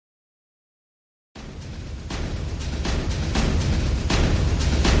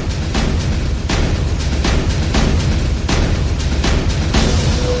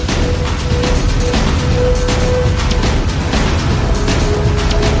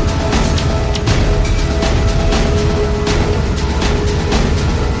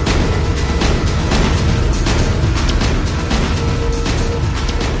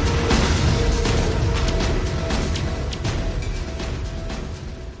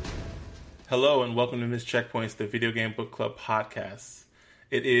Hello and welcome to Missed Checkpoints, the Video Game Book Club podcast.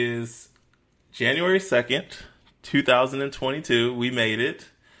 It is January 2nd, 2022. We made it.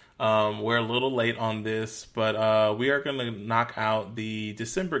 We're a little late on this, but we are going to knock out the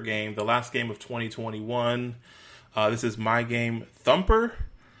December game, the last game of 2021. This is my game, Thumper.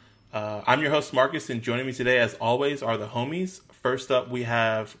 I'm your host, Marcus, and joining me today, as always, are the homies. First up, we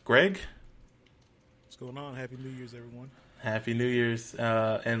have Greg. What's going on? Happy New Year's, everyone. Happy New Year's.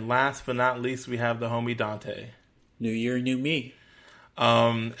 And last but not least, we have the homie Dante. New year, new me.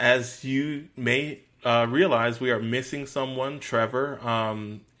 As you may realize, we are missing someone, Trevor.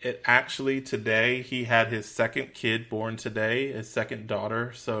 Today, he had his second kid born today, his second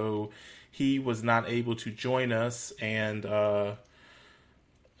daughter. So he was not able to join us. And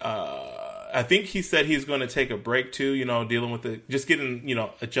I think he said he's going to take a break too, dealing with just getting,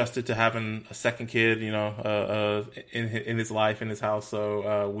 adjusted to having a second kid, in his life, in his house.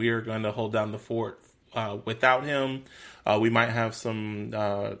 So we are going to hold down the fort without him. We might have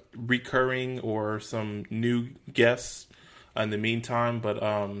some recurring or some new guests in the meantime, but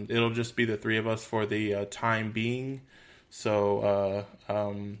it'll just be the three of us for the time being. So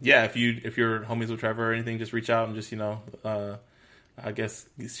if you're homies with Trevor or anything, just reach out and just I guess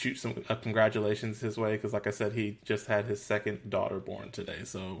shoot some congratulations his way, because like I said, he just had his second daughter born today,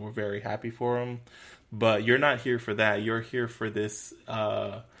 so we're very happy for him. But you're not here for that. You're here for this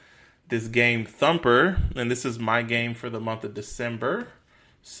this game, Thumper, and this is my game for the month of December.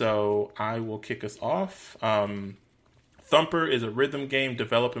 So I will kick us off. Thumper is a rhythm game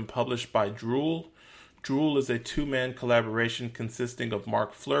developed and published by Drool. Drool is a two-man collaboration consisting of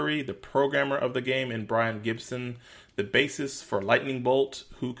Mark Fleury, the programmer of the game, and Brian Gibson, the bassist for Lightning Bolt,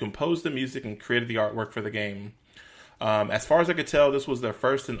 who composed the music and created the artwork for the game. As far as I could tell, this was their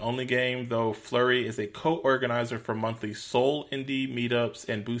first and only game, though Fleury is a co-organizer for monthly Seoul Indie Meetups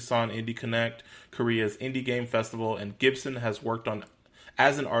and Busan Indie Connect, Korea's indie game festival, and Gibson has worked on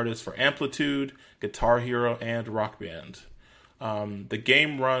as an artist for Amplitude, Guitar Hero, and Rock Band. The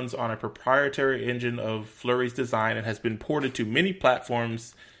game runs on a proprietary engine of Fleury's design and has been ported to many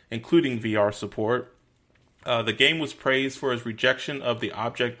platforms, including VR support. The game was praised for its rejection of the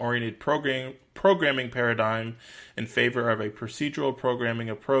object-oriented programming paradigm in favor of a procedural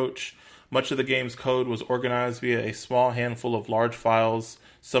programming approach. Much of the game's code was organized via a small handful of large files,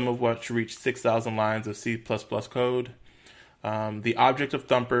 some of which reached 6,000 lines of C++ code. The object of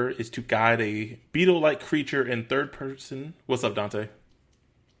Thumper is to guide a beetle-like creature in third person. What's up, Dante?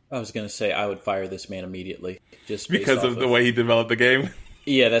 I was going to say I would fire this man immediately. Just because of the way he developed the game?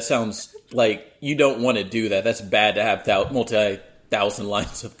 Yeah, that sounds like you don't want to do that. That's bad to have multi-thousand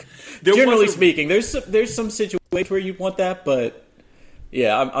lines of... Generally speaking, there's some situations where you want that, but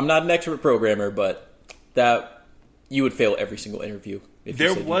yeah, I'm not an expert programmer, but that you would fail every single interview.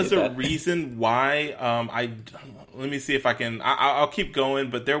 There was a reason why. Let me see if I can. I'll keep going,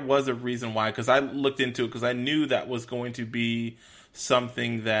 but there was a reason why, because I looked into it because I knew that was going to be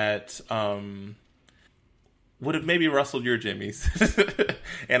something that would have maybe rustled your jimmies,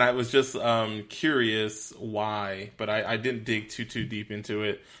 and I was just curious why, but I didn't dig too deep into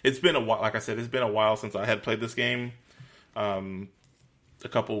it. It's been a while. Like I said, it's been a while since I had played this game. A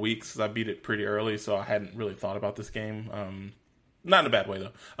couple weeks. I beat it pretty early, so I hadn't really thought about this game. Not in a bad way,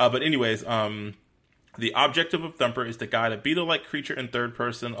 though. But anyways, the objective of Thumper is to guide a beetle-like creature in third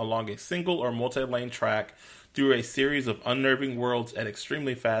person along a single or multi-lane track through a series of unnerving worlds at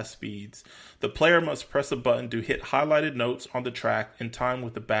extremely fast speeds. The player must press a button to hit highlighted notes on the track in time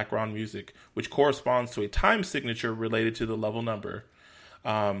with the background music, which corresponds to a time signature related to the level number.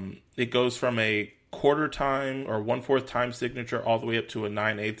 It goes from a quarter time or 1/4 time signature all the way up to a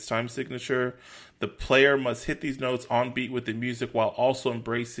 9/8 time signature. The player must hit these notes on beat with the music while also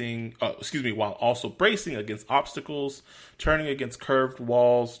bracing against obstacles, turning against curved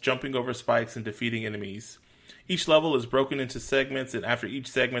walls, jumping over spikes, and defeating enemies. Each level is broken into segments, and after each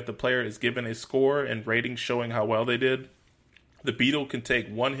segment, the player is given a score and rating showing how well they did. The beetle can take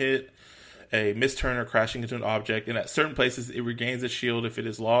one hit, a misturn, or crashing into an object, and at certain places it regains its shield if it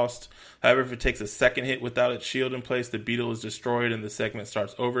is lost. However, if it takes a second hit without its shield in place, the beetle is destroyed and the segment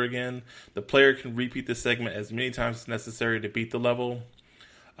starts over again. The player can repeat the segment as many times as necessary to beat the level.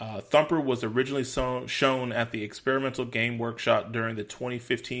 Thumper was originally shown at the Experimental Game Workshop during the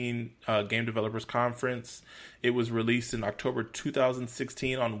 2015 Game Developers Conference. It was released in October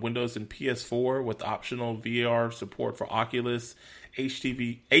 2016 on Windows and PS4 with optional VR support for Oculus,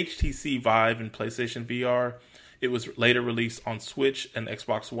 HTC Vive, and PlayStation VR. It was later released on Switch and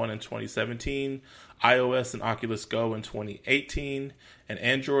Xbox One in 2017, iOS and Oculus Go in 2018, and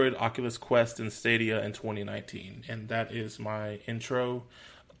Android, Oculus Quest, and Stadia in 2019. And that is my intro.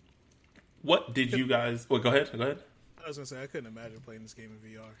 what did you guys? Well, go ahead. Go ahead. I was gonna say I couldn't imagine playing this game in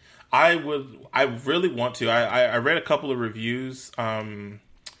VR. I really want to. I read a couple of reviews, and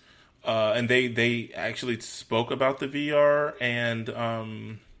they actually spoke about the VR,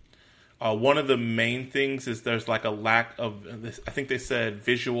 and one of the main things is there's like a lack of this. I think they said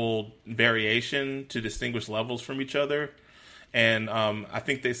visual variation to distinguish levels from each other, and I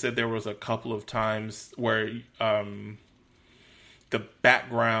think they said there was a couple of times where the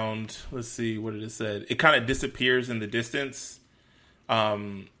background, let's see, what did it say? It kind of disappears in the distance.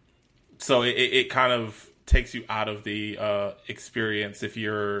 So it kind of takes you out of the experience if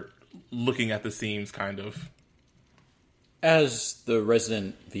you're looking at the seams, kind of. As the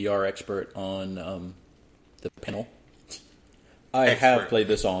resident VR expert on the panel, I have played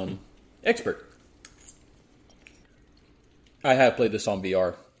this on I have played this on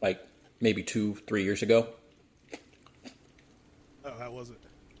VR, like maybe 2-3 years ago. Oh, how was it?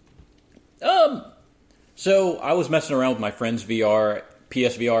 So I was messing around with my friend's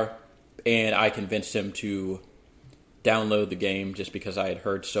PSVR, and I convinced him to download the game just because I had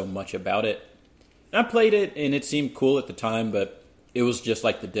heard so much about it. I played it, and it seemed cool at the time, but it was just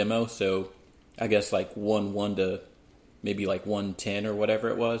like the demo, so I guess like 1.1 to maybe like 1.10 or whatever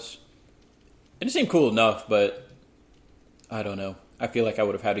it was. And it seemed cool enough, but I don't know. I feel like I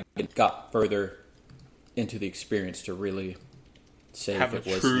would have had to got further into the experience to really say have if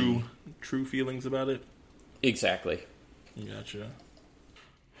it was true feelings about it. Exactly. Gotcha.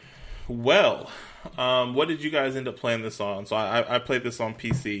 Well, what did you guys end up playing this on? So I played this on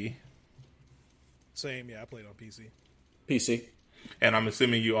PC. Same, yeah. I played on PC. PC. And I'm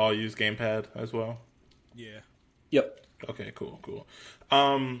assuming you all use Gamepad as well? Yeah. Yep. Okay, cool.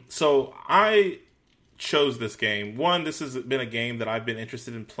 So I chose this game. One, this has been a game that I've been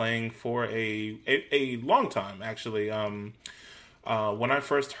interested in playing for a long time, actually. When I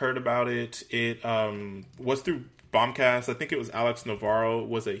first heard about it, it was through Bombcast. I think it was Alex Navarro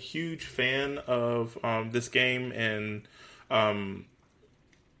was a huge fan of this game, and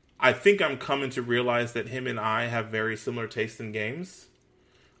I think I'm coming to realize that him and I have very similar tastes in games.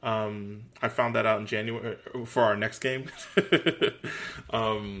 I found that out in January for our next game.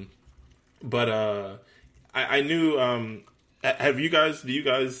 But I knew. Do you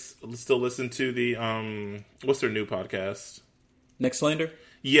guys still listen to the what's their new podcast? Nextlander?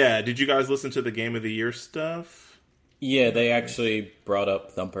 Yeah. Did you guys listen to the Game of the Year stuff? Yeah, they actually brought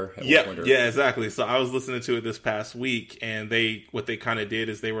up Thumper. Yeah, exactly. So I was listening to it this past week, and what they kind of did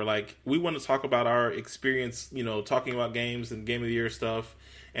is they were like, we want to talk about our experience, talking about games and Game of the Year stuff,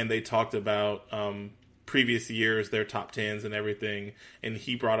 and they talked about previous years, their top 10s and everything, and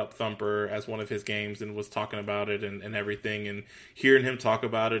he brought up Thumper as one of his games and was talking about it and everything, and hearing him talk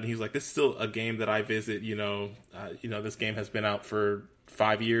about it, and he's like, this is still a game that I visit, this game has been out for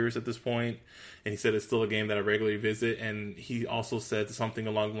 5 years at this point, and he said it's still a game that I regularly visit, and he also said something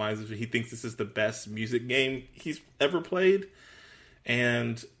along the lines of he thinks this is the best music game he's ever played,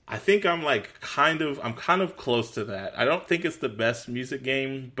 and I think I'm kind of close to that. I don't think it's the best music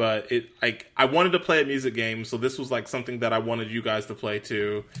game, but I wanted to play a music game, so this was like something that I wanted you guys to play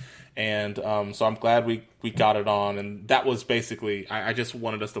too, and so I'm glad we got it on, and that was basically I just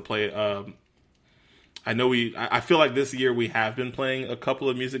wanted us to play it. I feel like this year we have been playing a couple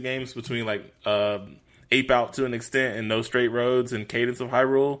of music games between Ape Out to an extent and No Straight Roads and Cadence of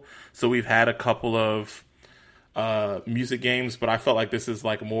Hyrule. So we've had a couple of music games, but I felt like this is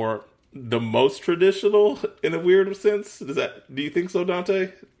more the most traditional in a weird sense. Do you think so,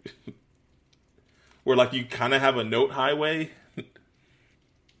 Dante? Where you kind of have a note highway?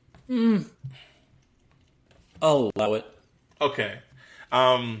 I'll allow it. Okay.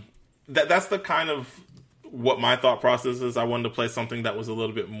 That's the kind of what my thought process is. I wanted to play something that was a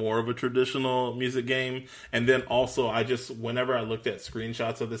little bit more of a traditional music game. And then also whenever I looked at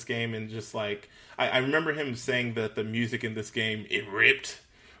screenshots of this game and just I remember him saying that the music in this game, it ripped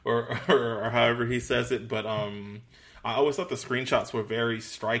or however he says it. But I always thought the screenshots were very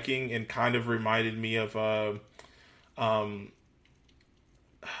striking and kind of reminded me of,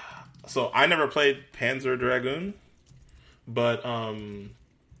 so I never played Panzer Dragoon, but,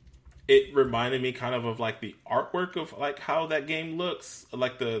 it reminded me kind of the artwork of how that game looks,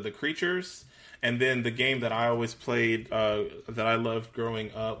 the creatures. And then the game that I always played that I loved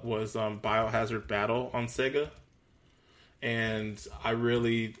growing up was Biohazard Battle on Sega. And I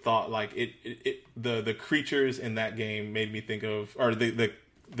really thought the creatures in that game made me think of, or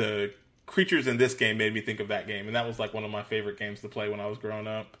the creatures in this game made me think of that game. And that was one of my favorite games to play when I was growing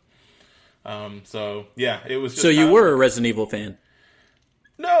up. So yeah, it was just so you were a Resident Evil fan.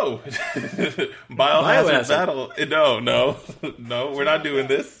 No, Biohazard Battle. No, we're not doing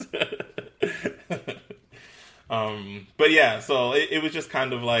this. But yeah, so it was just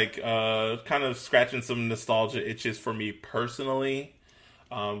kind of like kind of scratching some nostalgia itches for me personally.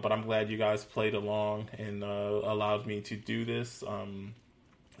 But I'm glad you guys played along and allowed me to do this.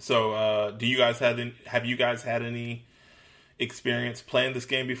 So do you guys have you guys had any experience playing this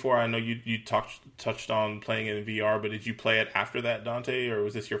game before? I know you touched on playing it in VR, but did you play it after that, Dante, or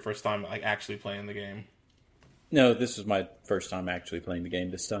was this your first time like actually playing the game? No, this was my first time actually playing the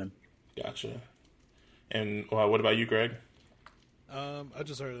game this time. Gotcha. And what about you, Greg? I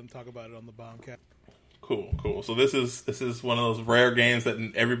just heard them talk about it on the Bombcast. Cool. So this is one of those rare games that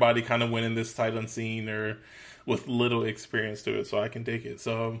everybody kind of went in this sight unseen or with little experience to it, so I can dig it.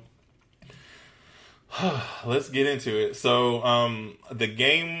 So let's get into it. So the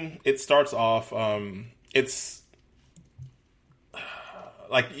game, it starts off, it's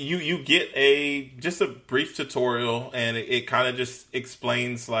like you get just a brief tutorial, and it kind of just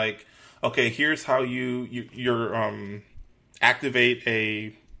explains like, okay, here's how you're activate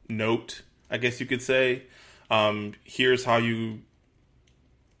a note, I guess you could say. Here's how you,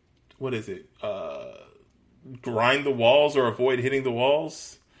 what is it? Grind the walls or avoid hitting the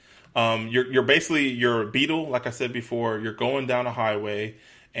walls. You're basically, you're a beetle, like I said before. You're going down a highway,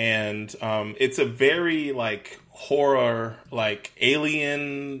 and it's a very like horror, like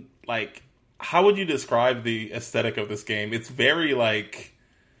alien, like how would you describe the aesthetic of this game? It's very like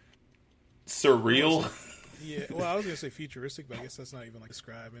surreal. Yeah, well, I was gonna say futuristic, but I guess that's not even like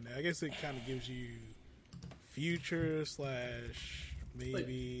describing it. I guess it kind of gives you future /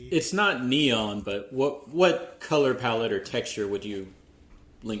 maybe. It's not neon, but what color palette or texture would you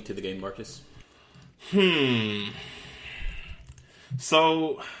link to the game, Marcus?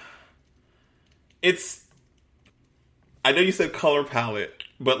 So it's, I know you said color palette,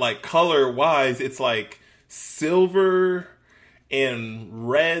 but like color wise, it's like silver and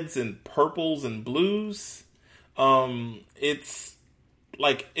reds and purples and blues. It's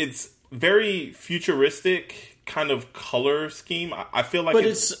like, it's very futuristic kind of color scheme. I feel like, but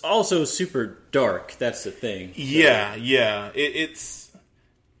it's also super dark. That's the thing. Yeah. It's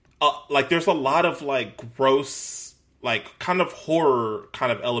like there's a lot of like gross, like kind of horror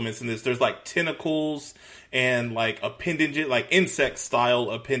kind of elements in this. There's like tentacles and like appendages, like insect style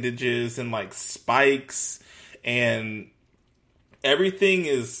appendages and like spikes, and everything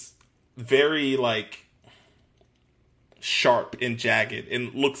is very like sharp and jagged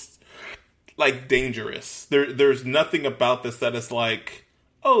and looks like dangerous. There's nothing about this that is like,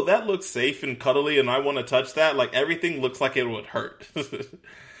 oh, that looks safe and cuddly and I want to touch that. Like everything looks like it would hurt.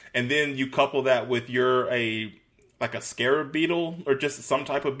 And then you couple that with you're like a scarab beetle or just some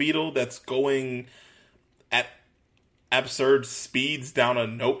type of beetle that's going at absurd speeds down a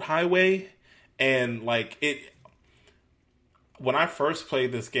note highway, and like it. When I first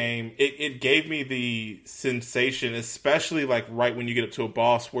played this game, it gave me the sensation, especially like right when you get up to a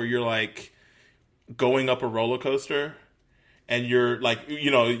boss, where you're like going up a roller coaster, and you're like, you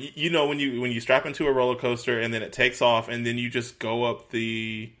know when you strap into a roller coaster and then it takes off, and then you just go up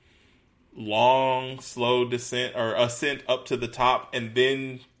the long, slow descent or ascent up to the top, and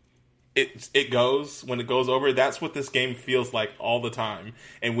then it goes. When it goes over, that's what this game feels like all the time.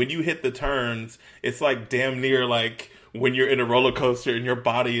 And when you hit the turns, it's like damn near like when you're in a roller coaster and your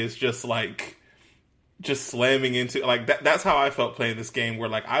body is just like just slamming into like that. That's how I felt playing this game, where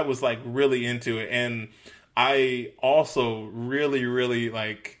like I was like really into it. And I also really, really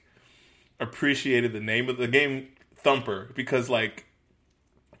like appreciated the name of the game, Thumper, because like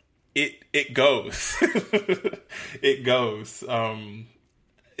it goes. It goes.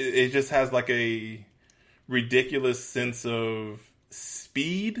 It just has like a ridiculous sense of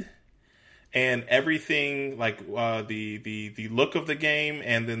speed and everything, like the look of the game,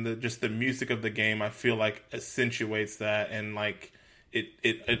 and then just the music of the game, I feel like accentuates that, and like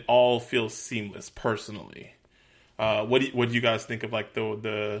it all feels seamless personally. What do you guys think of like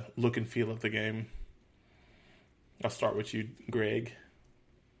the look and feel of the game? I'll start with you, Greg.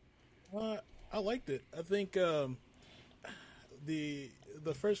 I liked it. I think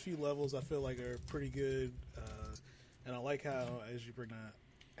the first few levels I feel like are pretty good, and I like how as you bring that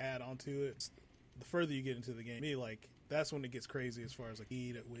add onto it, the further you get into the game, like that's when it gets crazy as far as like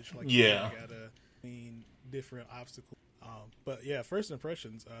speed at which like you gotta mean different obstacles. But yeah, first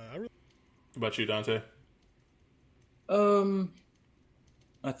impressions. I really. What about you, Dante?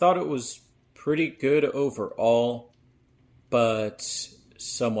 I thought it was pretty good overall, but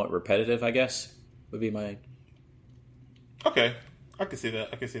somewhat repetitive, I guess, would be my. Okay, I can see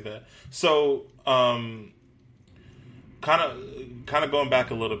that. So, kind of going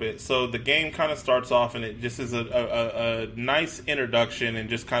back a little bit. So the game kind of starts off, and it just is a nice introduction, and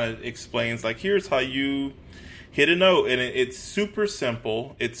just kind of explains like, here's how you hit a note, and it's super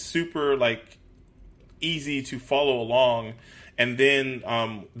simple. It's super like easy to follow along, and then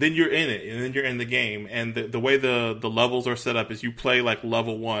you're in it, and then you're in the game. And the way the levels are set up is you play like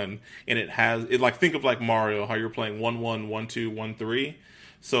level 1, and it has it like, think of like Mario, how you're playing 1-1, 1-2, 1-3.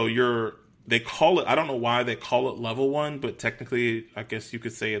 So they call it, I don't know why they call it level 1, but technically I guess you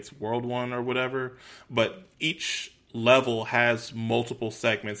could say it's world 1 or whatever. But each level has multiple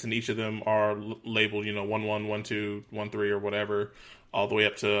segments, and each of them are labeled, 1-1, 1-2, 1-3, or whatever, all the way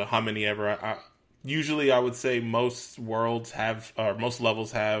up to how many ever. Usually I would say most levels have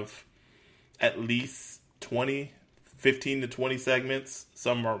at least 15 to 20 segments.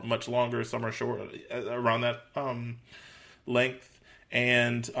 Some are much longer, some are short, around that length.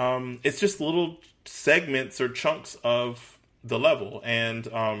 And it's just little segments or chunks of the level. And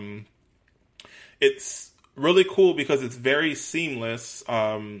it's really cool because it's very seamless.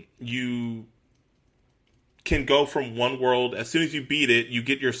 You can go from one world. As soon as you beat it, you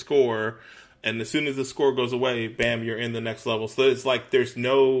get your score. And as soon as the score goes away, bam, you're in the next level. So it's like there's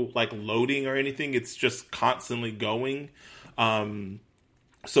no like loading or anything. It's just constantly going.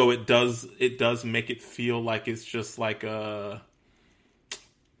 So it does make it feel like it's just like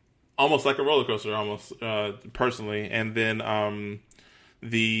almost like a roller coaster, almost personally. And then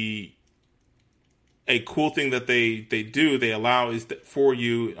a cool thing that they allow is that for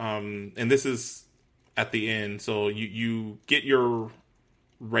you, and this is at the end. So you get your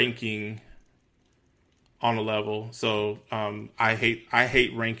ranking on a level. So I hate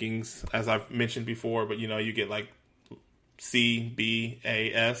rankings, as I've mentioned before, but you get like C, B,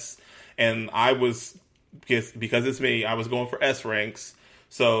 A, S, and I was, because it's me, I was going for S ranks.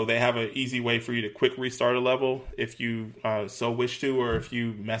 So they have an easy way for you to quick restart a level if you so wish to, or if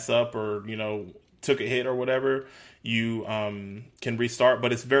you mess up or took a hit or whatever, you can restart.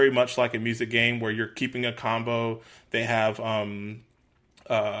 But it's very much like a music game where you're keeping a combo. They have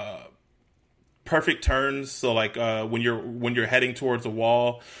perfect turns, so like when you're heading towards a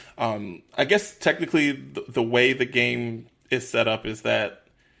wall, I guess technically the way the game is set up is that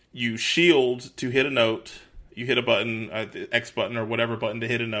you shield to hit a note, you hit a button, the X button or whatever button to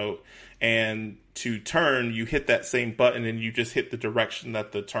hit a note, and to turn you hit that same button and you just hit the direction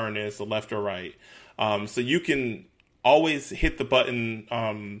that the turn is, the left or right. So you can always hit the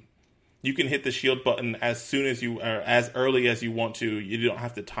button. You can hit the shield button as soon as you, or as early as you want to. You don't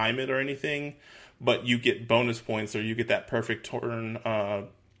have to time it or anything, but you get bonus points, or you get that perfect turn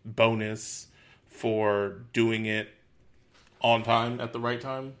bonus for doing it on time at the right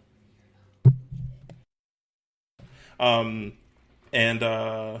time. And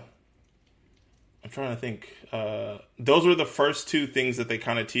I'm trying to think. Those were the first two things that they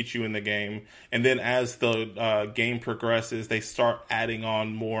kind of teach you in the game. And then as the game progresses, they start adding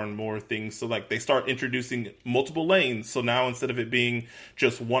on more and more things. So like they start introducing multiple lanes. So now instead of it being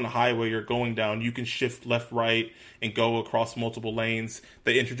just one highway you're going down, you can shift left, right, and go across multiple lanes.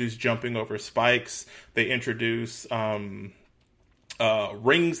 They introduce jumping over spikes. They introduce rings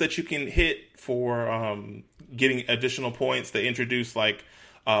that you can hit for getting additional points. They introduce like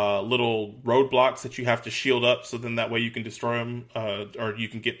little roadblocks that you have to shield up, so then that way you can destroy them, or you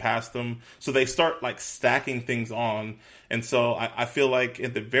can get past them. So they start like stacking things on. And so I feel like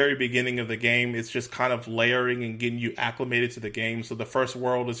at the very beginning of the game, it's just kind of layering and getting you acclimated to the game. So the first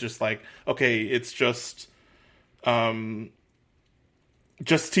world is just like, okay, it's just teaching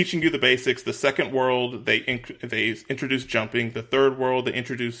you the basics. The second world, they introduce jumping. The third world, they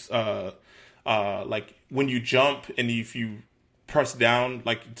introduce like when you jump, and if you press down,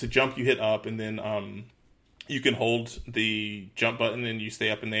 like to jump, you hit up, and then you can hold the jump button and you stay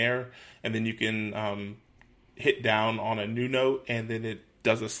up in the air, and then you can hit down on a new note, and then it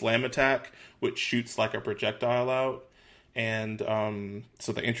does a slam attack, which shoots like a projectile out. And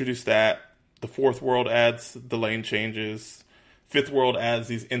so they introduced that. The fourth world adds the lane changes. Fifth world adds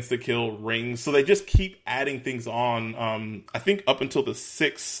these insta-kill rings. So they just keep adding things on. I think up until the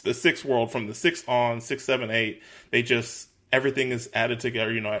sixth world, from the 6 on, 6, 7, 8, they just, everything is added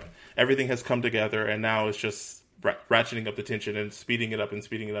together. Everything has come together, and now it's just ratcheting up the tension and speeding it up and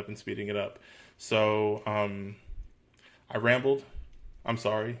speeding it up and speeding it up. So I rambled. I'm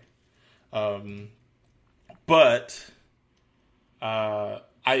sorry. But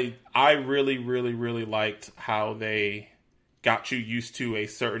I really, really, really liked how they got you used to a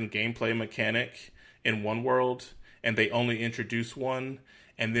certain gameplay mechanic in one world, and they only introduce one,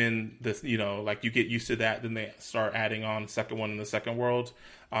 and then this, like you get used to that, then they start adding on the second one in the second world.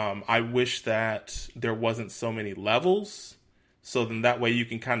 I wish that there wasn't so many levels, so then that way you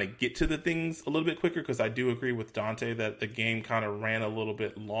can kind of get to the things a little bit quicker, because I do agree with Dante that the game kind of ran a little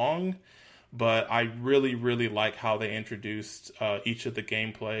bit long. but I really, really like how they introduced each of the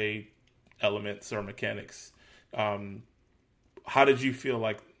gameplay elements or mechanics. How did you feel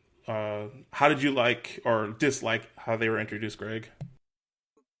like? How did you like or dislike how they were introduced, Greg?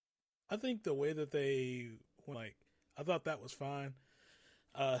 I think the way that they I thought that was fine.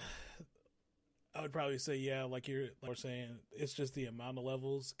 I would probably say, yeah, like you're saying, it's just the amount of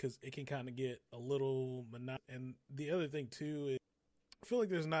levels because it can kind of get a little monotonous. And the other thing too is, I feel like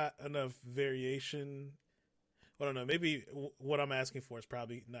there's not enough variation. I don't know. Maybe what I'm asking for is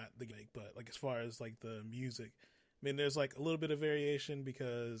probably not the gimmick, but like as far as like the music, I mean, there's like a little bit of variation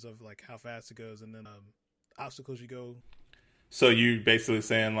because of like how fast it goes, and then obstacles you go. So you basically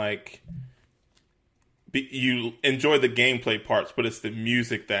saying like you enjoy the gameplay parts, but it's the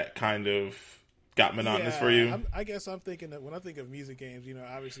music that kind of got monotonous for you. I guess I'm thinking that when I think of music games, you know,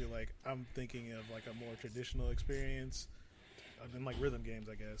 obviously like I'm thinking of like a more traditional experience than like rhythm games.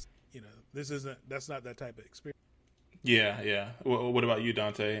 I guess, you know, that's not that type of experience. Yeah. What about you,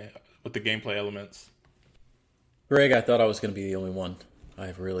 Dante, with the gameplay elements? Greg, I thought I was going to be the only one.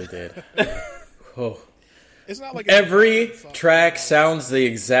 I really did. Oh. It's not like every track sounds the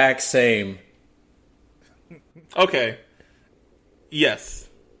exact same. Okay. Yes.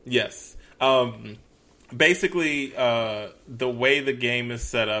 Basically, the way the game is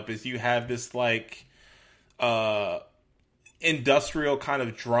set up is you have this like industrial kind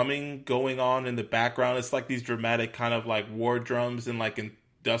of drumming going on in the background. It's like these dramatic kind of like war drums and like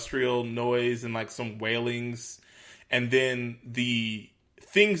industrial noise and like some wailings. And then the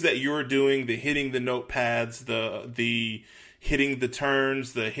things that you're doing, the hitting the notepads, the hitting the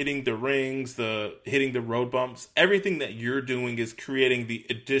turns, the hitting the rings, the hitting the road bumps, everything that you're doing is creating the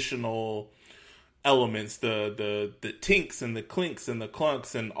additional elements, the tinks and the clinks and the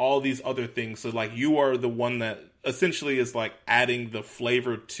clunks and all these other things. So like you are the one that essentially is like adding the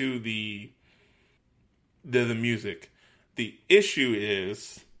flavor to the music. The issue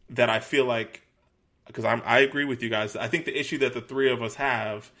is that I feel like, because I agree with you guys, I think the issue that the three of us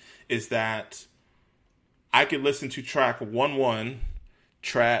have is that I could listen to track 1-1,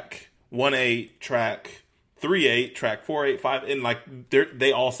 track 1-8, track 3-8, track 4-8, 5, and like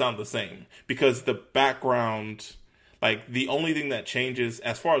they all sound the same because the background, like the only thing that changes,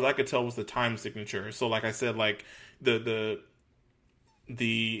 as far as I could tell, was the time signature. So like I said, like the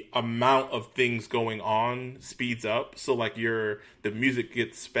amount of things going on speeds up, so like the music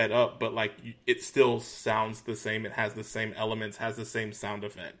gets sped up, but like it still sounds the same. It has the same elements, has the same sound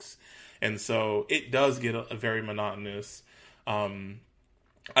effects, and so it does get a very monotonous.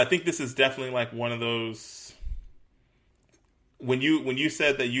 I think this is definitely like one of those. When you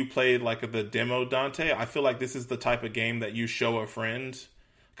said that you played like the demo, Dante, I feel like this is the type of game that you show a friend,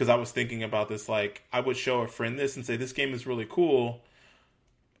 because I was thinking about this. Like I would show a friend this and say, this game is really cool.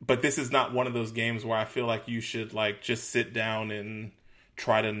 But this is not one of those games where I feel like you should like just sit down and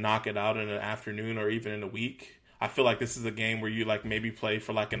try to knock it out in an afternoon or even in a week. I feel like this is a game where you like maybe play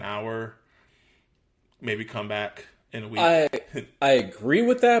for like an hour, maybe come back in a week. I agree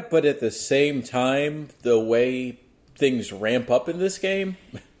with that, but at the same time, the way things ramp up in this game,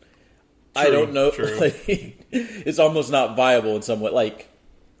 I don't know. Like, it's almost not viable in some way. Like,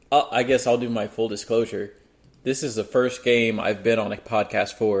 I guess I'll do my full disclosure. This is the first game I've been on a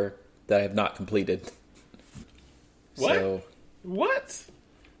podcast for that I have not completed. What? What?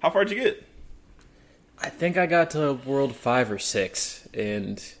 How far did you get? I think I got to World 5 or 6,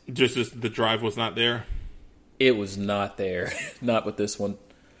 and just the drive was not there? It was not there. Not with this one.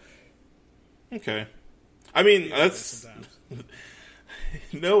 Okay. I mean, that's...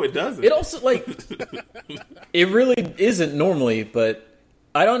 No, it doesn't. It also, like... It really isn't normally, but...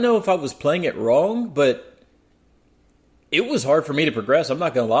 I don't know if I was playing it wrong, but... It was hard for me to progress, I'm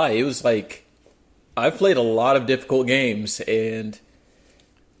not going to lie. It was like, I've played a lot of difficult games, and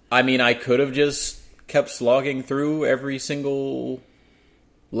I mean, I could have just kept slogging through every single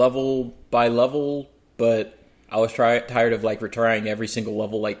level by level, but I was tired of like retrying every single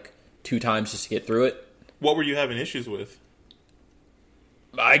level like 2 times just to get through it. What were you having issues with?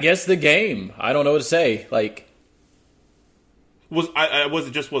 I guess the game. I don't know what to say. Like, what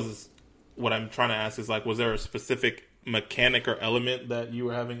I'm trying to ask is like, was there a specific mechanic or element that you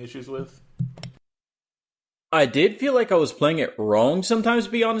were having issues with? I did feel like I was playing it wrong sometimes,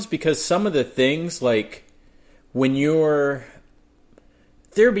 to be honest, because some of the things, like, when you're...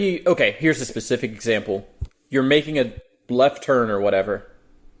 Okay, here's a specific example. You're making a left turn or whatever,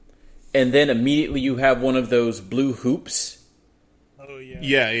 and then immediately you have one of those blue hoops. Oh,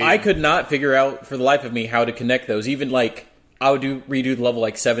 yeah. Yeah. I could not figure out, for the life of me, how to connect those. Even, like, I would redo the level,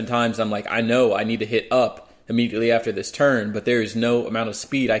 like, 7 times. I'm like, I know I need to hit up immediately after this turn, but there is no amount of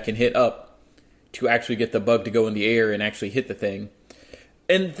speed I can hit up to actually get the bug to go in the air and actually hit the thing.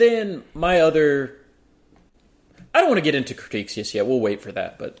 And then my other... I don't want to get into critiques just yet. We'll wait for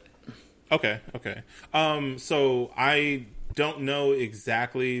that, but... Okay. So I don't know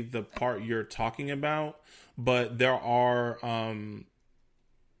exactly the part you're talking about, but there are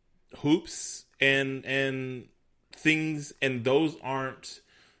hoops and things, and those aren't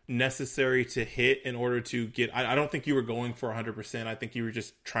necessary to hit in order to get... I don't think you were going for 100%. I think you were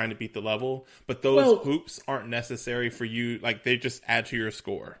just trying to beat the level, but those hoops aren't necessary for you. Like, they just add to your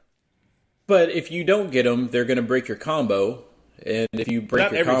score. But if you don't get them, they're going to break your combo. And if you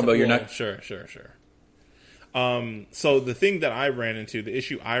break your combo, you're not... Sure. So the thing that I ran into, the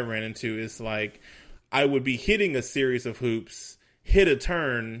issue I ran into is like, I would be hitting a series of hoops, hit a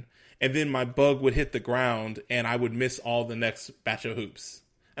turn, and then my bug would hit the ground, and I would miss all the next batch of hoops.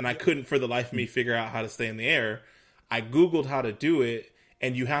 And I couldn't for the life of me figure out how to stay in the air. I Googled how to do it,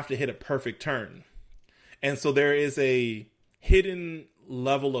 and you have to hit a perfect turn. And so there is a hidden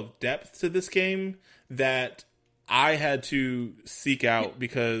level of depth to this game that I had to seek out,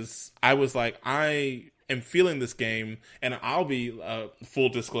 because I was like, I am feeling this game, and I'll be full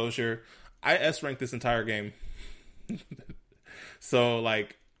disclosure, I S-ranked this entire game. So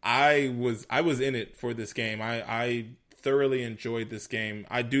like I was in it for this game. I thoroughly enjoyed this game.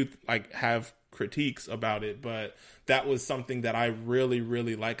 I do like have critiques about it, but that was something that I really,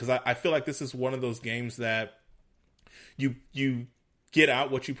 really like, because I feel like this is one of those games that you get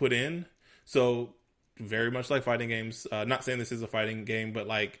out what you put in. So very much like fighting games, not saying this is a fighting game, but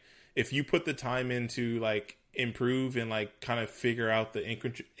like if you put the time into like improve and like kind of figure out the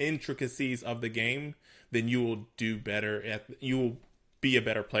intricacies of the game, then you will do better you will be a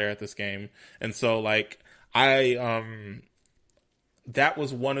better player at this game. And so like that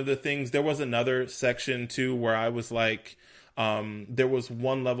was one of the things. There was another section too where I was like, there was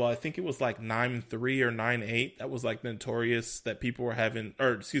one level, I think it was like 9-3 or 9-8, that was like notorious that people were having,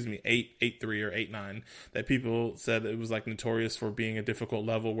 or excuse me, 8-3 or 8-9, that people said it was like notorious for being a difficult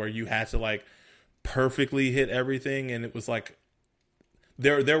level where you had to like perfectly hit everything. And it was like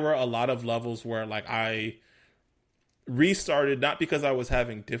there were a lot of levels where like I restarted, not because I was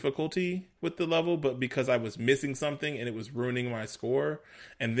having difficulty with the level, but because I was missing something and it was ruining my score.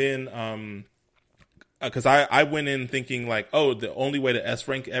 And then because I went in thinking like, oh, the only way to S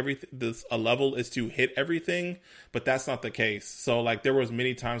rank a level is to hit everything, but that's not the case. So like there was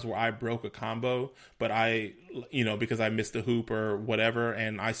many times where I broke a combo, but because I missed a hoop or whatever,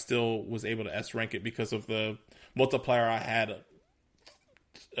 and I still was able to S rank it because of the multiplier I had.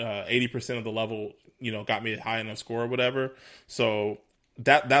 80% of the level, got me a high enough score or whatever. So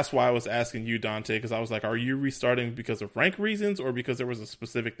that's why I was asking you, Dante, because I was like, are you restarting because of rank reasons or because there was a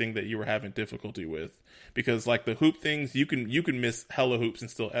specific thing that you were having difficulty with? Because like the hoop things, you can miss hella hoops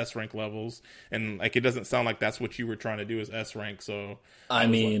and still S rank levels, and like it doesn't sound like that's what you were trying to do is S rank. So I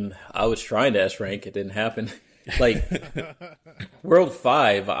was trying to S rank, it didn't happen. Like World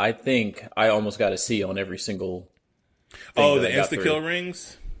 5, I think I almost got a C on every single thing. Oh, the insta kill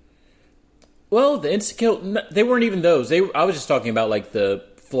rings. Well, the insta kill, they weren't even those. I was just talking about like the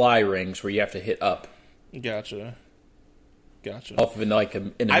fly rings where you have to hit up. Gotcha. Off of like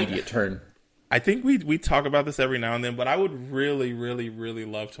an immediate turn. I think we talk about this every now and then, but I would really, really, really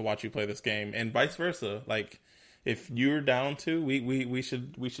love to watch you play this game, and vice versa. Like, if you're down to, we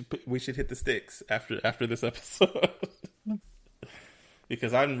should hit the sticks after this episode,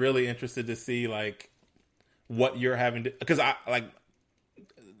 because I'm really interested to see like what you're having to, because I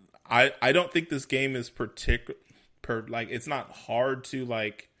don't think this game is like it's not hard to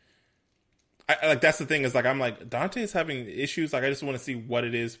like. Like that's the thing is like I'm like Dante's having issues. Like I just want to see what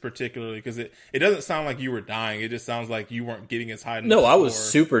it is particularly, because it doesn't sound like you were dying. It just sounds like you weren't getting as high. No, I was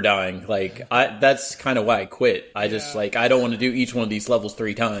super dying. Like that's kind of why I quit. I just like I don't want to do each one of these levels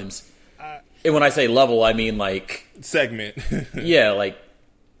 3 times. And when I say level, I mean like segment. Yeah, like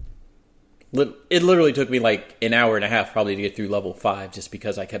it literally took me like an hour and a half probably to get through level 5 just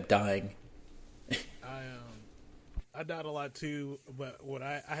because I kept dying. I died a lot too, but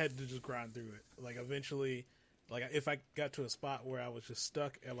I had to just grind through it. Like eventually, like if I got to a spot where I was just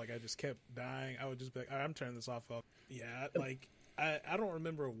stuck and like I just kept dying, I would just be like, all right, I'm turning this off. Yeah, like I don't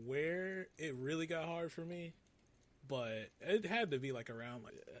remember where it really got hard for me, but it had to be like around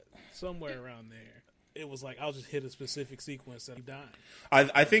like somewhere around there. It was like I'll just hit a specific sequence and I'm dying.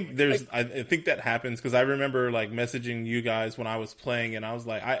 I think I think that happens because I remember like messaging you guys when I was playing and I was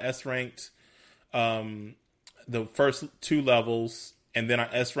like I S ranked the first 2 levels, and then I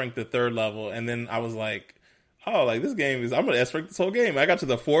S ranked the 3rd level, and then I was like, oh, like this game I'm gonna S rank this whole game. I got to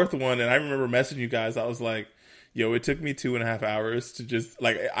the 4th one, and I remember messaging you guys. I was like, Yo, it took me 2.5 hours to just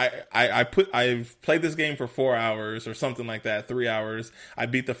like I've played this game for 4 hours or something like that, 3 hours. I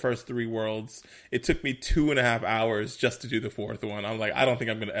beat the first 3 worlds. It took me 2.5 hours just to do the 4th one. I'm like, I don't think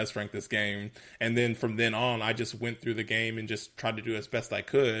I'm gonna S rank this game. And then from then on, I just went through the game and just tried to do as best I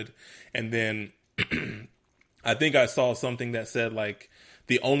could. And then I think I saw something that said like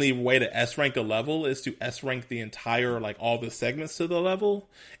the only way to S rank a level is to S rank the entire, like all the segments to the level.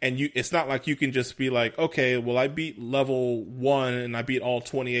 And it's not like you can just be like, okay, well I beat level 1 and I beat all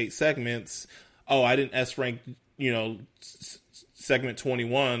 28 segments. Oh, I didn't S rank, segment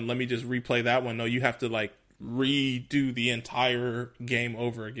 21. Let me just replay that one. No, you have to like redo the entire game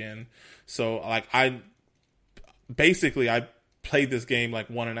over again. So like I played this game like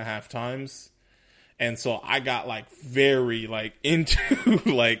 1.5 times. And so I got like very like into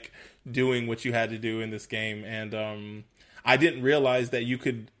like doing what you had to do in this game. And I didn't realize that you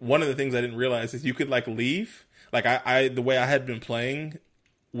could, one of the things I didn't realize is you could like leave. Like the way I had been playing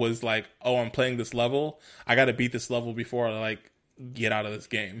was like, oh, I'm playing this level. I got to beat this level before I like get out of this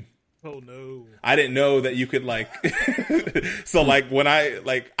game. Oh no. I didn't know that you could like, so like when I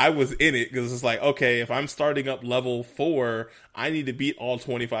was in it because it's like, okay, if I'm starting up level 4, I need to beat all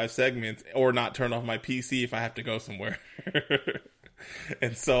 25 segments or not turn off my PC if I have to go somewhere.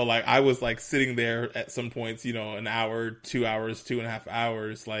 And so like, I was like sitting there at some points, an hour, 2 hours, 2.5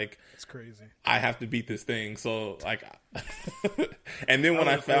 hours, like it's crazy. I have to beat this thing. So like, and then when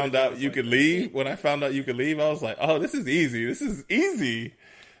I found out you could leave, I was like, oh, this is easy.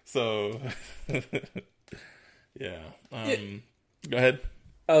 So, yeah. Go ahead.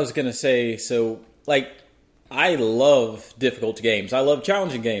 I was going to say, so, like, I love difficult games. I love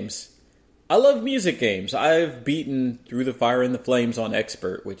challenging games. I love music games. I've beaten Through the Fire and the Flames on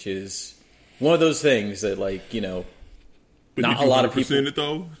Expert, which is one of those things that, like, but not a lot of people... it,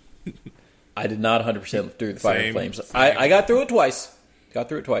 though? I did not 100% Through the Fire and Flames. Same. I got through it twice.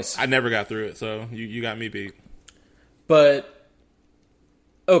 I never got through it, so you got me beat. But...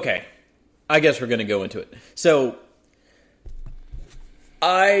 okay, I guess we're going to go into it. So,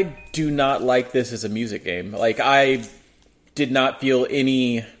 I do not like this as a music game. Like, I did not feel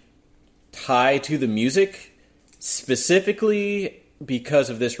any tie to the music, specifically because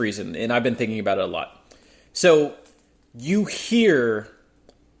of this reason, and I've been thinking about it a lot. So, you hear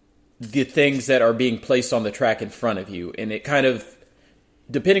the things that are being placed on the track in front of you, and it kind of,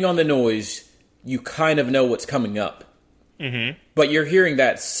 depending on the noise, you kind of know what's coming up. Mm-hmm. But you're hearing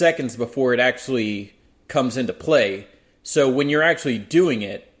that seconds before it actually comes into play. So when you're actually doing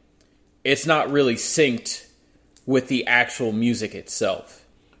it, it's not really synced with the actual music itself.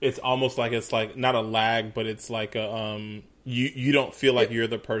 It's almost like it's like not a lag, but it's like a you don't feel like you're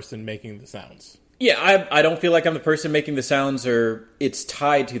the person making the sounds. Yeah, I don't feel like I'm the person making the sounds, or it's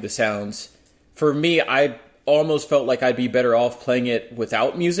tied to the sounds. For me, I almost felt like I'd be better off playing it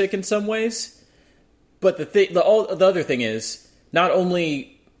without music in some ways. But the other thing is, not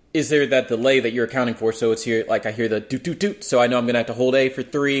only is there that delay that you're accounting for, so it's here, like I hear the doot doot doot, so I know I'm going to have to hold A for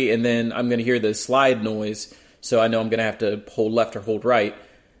 3, and then I'm going to hear the slide noise, so I know I'm going to have to hold left or hold right.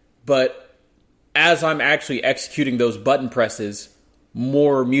 But as I'm actually executing those button presses,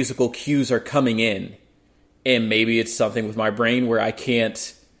 more musical cues are coming in. And maybe it's something with my brain where I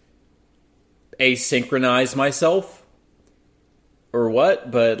can't asynchronize myself, or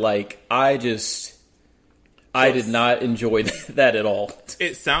what, but like, I did not enjoy that at all.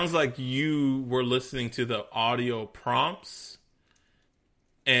 It sounds like you were listening to the audio prompts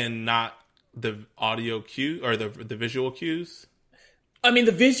and not the audio cue or the visual cues. I mean,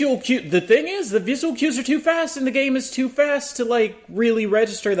 the visual cues are too fast, and the game is too fast to like really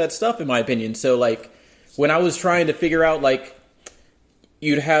register that stuff, in my opinion. So like, when I was trying to figure out, like,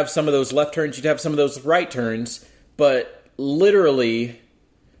 you'd have some of those left turns, you'd have some of those right turns, but literally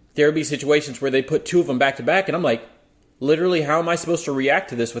there would be situations where they put 2 of them back to back, and I'm like, literally, how am I supposed to react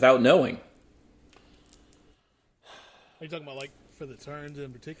to this without knowing? Are you talking about, like, for the turns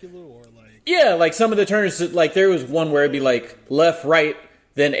in particular, or, like... Yeah, like, some of the turns, like, there was one where it'd be, like, left, right,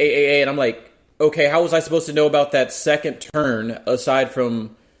 then A, and I'm like, okay, how was I supposed to know about that second turn, aside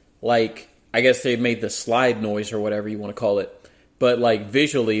from, like, I guess they made the slide noise, or whatever you want to call it, but, like,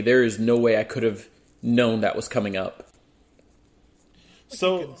 visually, there is no way I could have known that was coming up.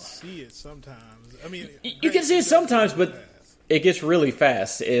 So you can see it sometimes. I mean, you can see it sometimes, but it gets really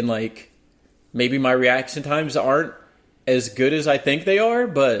fast, and like maybe my reaction times aren't as good as I think they are.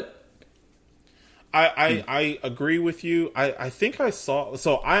 But I agree with you. I think I saw.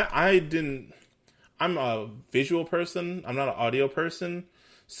 So I didn't. I'm a visual person. I'm not an audio person.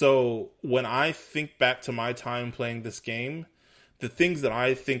 So when I think back to my time playing this game, the things that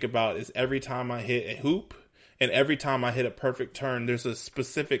I think about is every time I hit a hoop. and every time I hit a perfect turn, there's a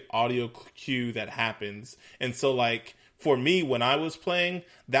specific audio cue that happens. And so like for me, when I was playing,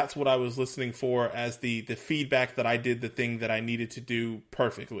 that's what I was listening for as the feedback that I did the thing that I needed to do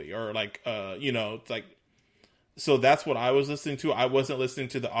perfectly, or like like, so that's what I was listening to. I wasn't listening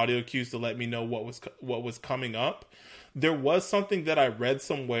to the audio cues to let me know what was coming up. There was something that I read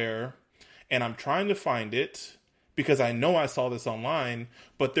somewhere, and I'm trying to find it because I know I saw this online,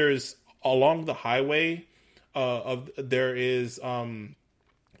 but there's along the highway there is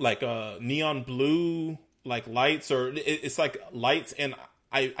like a neon blue like lights, or it's like lights, and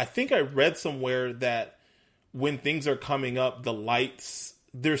I think I read somewhere that when things are coming up, the lights,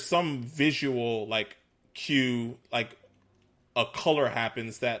 there's some visual like cue, like a color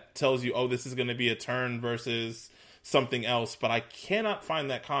happens that tells you, oh, this is going to be a turn versus something else, but I cannot find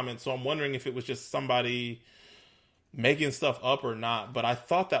that comment, so I'm wondering if it was just somebody making stuff up or not, but I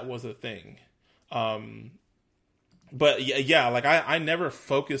thought that was a thing. But yeah, like I never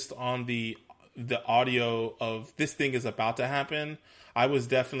focused on the audio of this thing is about to happen. I was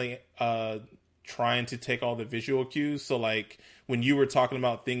definitely trying to take all the visual cues. So like when you were talking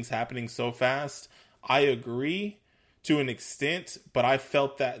about things happening so fast, I agree to an extent, but I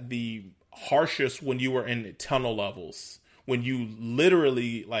felt that the harshest when you were in tunnel levels, when you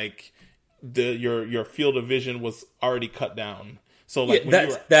literally like your field of vision was already cut down. So like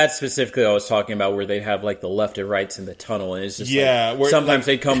that's specifically what I was talking about, where they have like the left and rights in the tunnel, and it's just where, sometimes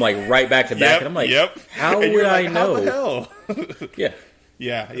they come like right back to back, and I'm like, how would I know? How the hell? I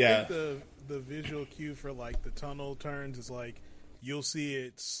think the visual cue for like the tunnel turns is like you'll see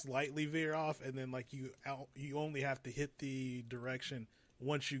it slightly veer off, and then like you only have to hit the direction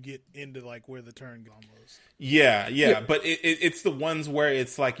once you get into like where the turn goes almost. Yeah. But it's the ones where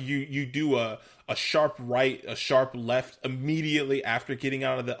it's like you do a sharp right, a sharp left immediately after getting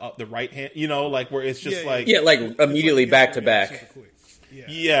out of the right hand, like where it's just like immediately back to back.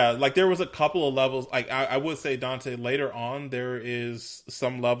 Yeah, like there was a couple of levels. Like I would say, Dante, later on there is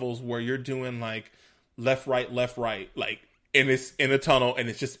some levels where you're doing like left, right, like, and it's in a tunnel and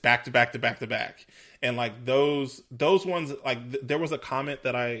it's just back to back to back to back. And like those ones, like there was a comment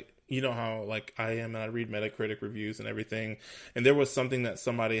that how like I am, and I read Metacritic reviews and everything, and there was something that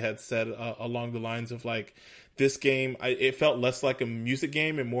somebody had said along the lines of like, this game, it felt less like a music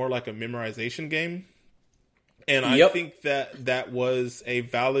game and more like a memorization game. And I think that was a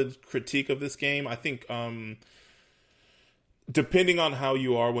valid critique of this game. I think depending on how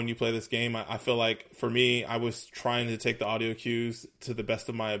you are when you play this game, I feel like for me, I was trying to take the audio cues to the best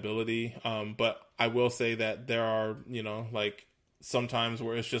of my ability. But I will say that there are, like sometimes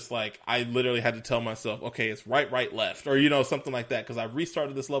where it's just like, I literally had to tell myself, okay, it's right, left, or, something like that. Cause I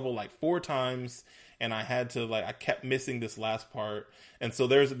restarted this level like 4 times and I had to I kept missing this last part. And so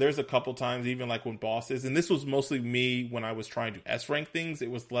there's a couple times, even like when bosses, and this was mostly me when I was trying to S rank things.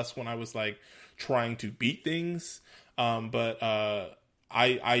 It was less when I was like trying to beat things. But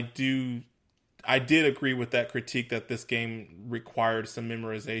I did agree with that critique that this game required some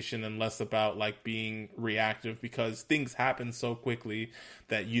memorization and less about like being reactive, because things happen so quickly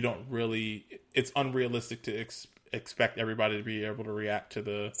that you don't really, it's unrealistic to expect everybody to be able to react to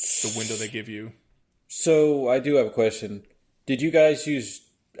the window they give you. So I do have a question. Did you guys use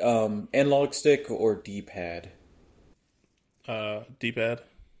analog stick or D-pad? D-pad.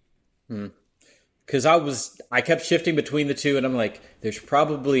 Because I kept shifting between the two, and I'm like, there's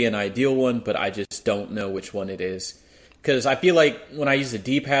probably an ideal one, but I just don't know which one it is. Because I feel like when I use the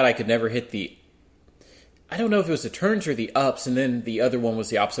D-pad, I could never hit I don't know if it was the turns or the ups, and then the other one was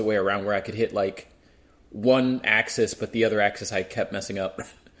the opposite way around, where I could hit like one axis, but the other axis I kept messing up.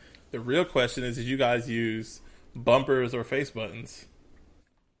 The real question is, did you guys use bumpers or face buttons?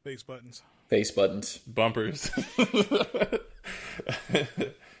 Face buttons. Face buttons. Bumpers.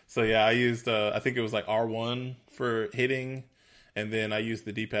 So yeah, I used, I think it was like R1 for hitting, and then I used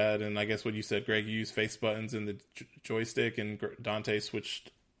the D-pad, and I guess what you said, Greg, you used face buttons and the joystick, and Dante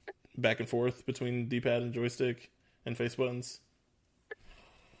switched back and forth between D-pad and joystick and face buttons.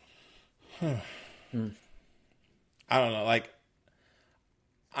 I don't know, like,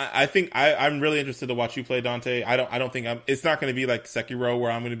 I think I'm really interested to watch you play, Dante. I don't think it's not going to be like Sekiro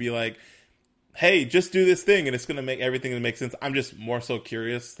where I'm going to be like, hey, just do this thing and it's going to make everything that makes sense. I'm just more so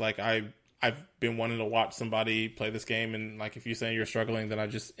curious. Like I've been wanting to watch somebody play this game, and like if you're saying you're struggling, then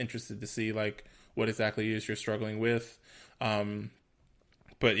I'm just interested to see like what exactly it is you're struggling with.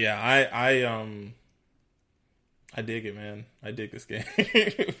 But yeah, I dig it, man. I dig this game.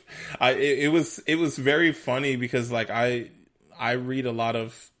 It was very funny because like I read a lot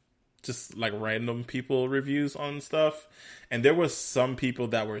of just like random people reviews on stuff, and there was some people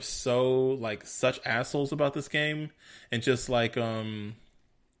that were so like such assholes about this game, and just like I'm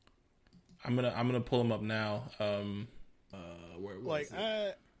gonna pull them up now. Where was like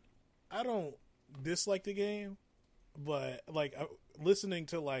it? I don't dislike the game, but like listening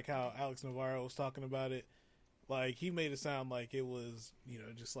to like how Alex Navarro was talking about it, like he made it sound like it was, you know,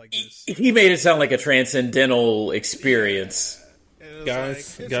 just like this. He made it sound like a transcendental experience.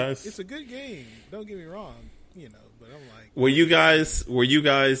 Guys, it's a good game. Don't get me wrong, you know. But I'm like, were you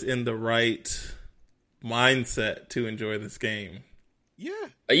guys in the right mindset to enjoy this game? Yeah.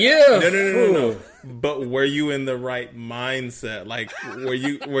 Yeah. No. But were you in the right mindset? Like, were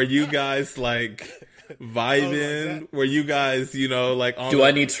you guys like vibing? Were you guys, you know, like on Do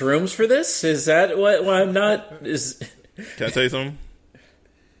I need shrooms for this? Is that what I'm not is Can I tell you something?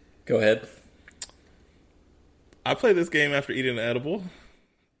 Go ahead. I played this game after eating an edible.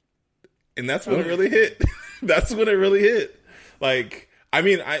 And that's when it really hit. That's when it really hit. Like, I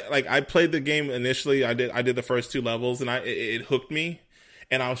mean, I played the game initially. I did the first 2 levels, and it hooked me,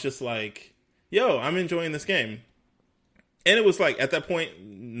 and I was just like, "Yo, I'm enjoying this game." And it was like at that point,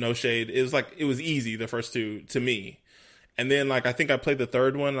 no shade. It was like it was easy the first 2 to me, and then like I think I played the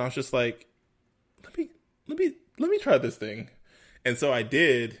 3rd one, and I was just like, let me try this thing, and so I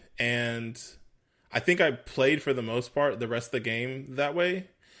did, and I think I played for the most part the rest of the game that way,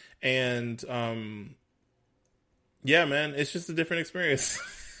 and yeah, man, it's just a different experience.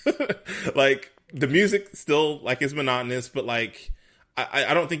 Like, the music still, like, is monotonous, but, like,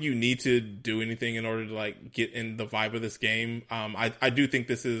 I don't think you need to do anything in order to, like, get in the vibe of this game. I do think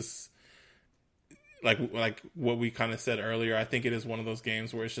this is, like what we kind of said earlier, I think it is one of those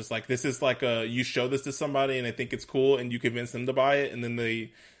games where it's just, like, this is, like, you show this to somebody and they think it's cool and you convince them to buy it, and then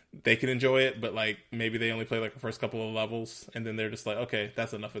they can enjoy it, but, like, maybe they only play, like, the first couple of levels, and then they're just like, okay,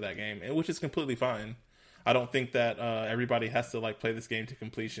 that's enough of that game, which is completely fine. I don't think that everybody has to like play this game to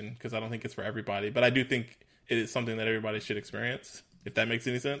completion, because I don't think it's for everybody. But I do think it is something that everybody should experience, if that makes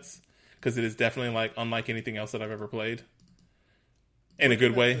any sense. Because it is definitely like unlike anything else that I've ever played, in a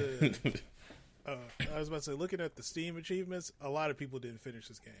good way. I was about to say, looking at the Steam achievements, a lot of people didn't finish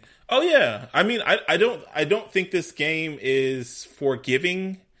this game. Oh yeah, I mean, I don't think this game is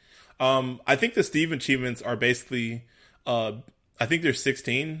forgiving. I think the Steam achievements are basically, I think there's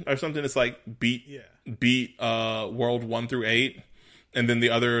 16 or something. It's like beat world 1 through 8, and then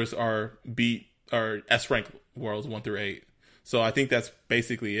the others are S rank worlds 1 through 8. So I think that's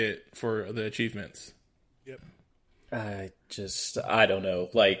basically it for the achievements. Yep. I don't know.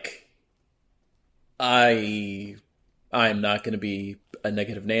 Like, I'm not going to be a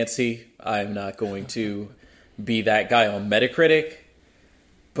negative Nancy. I'm not going to be that guy on Metacritic.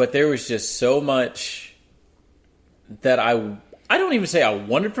 But there was just so much that I don't even say I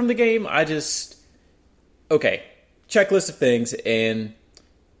wanted from the game. Okay, checklist of things, and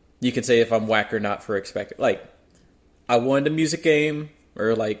you can say if I'm whack or not for expecting. Like, I wanted a music game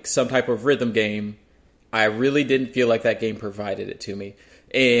or like some type of rhythm game. I really didn't feel like that game provided it to me.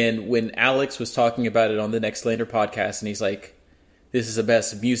 And when Alex was talking about it on the Next Lander podcast, and he's like, "This is the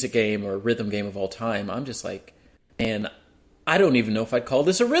best music game or rhythm game of all time," I'm just like, "Man, I don't even know if I'd call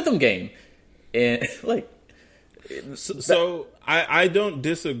this a rhythm game." And like. So I don't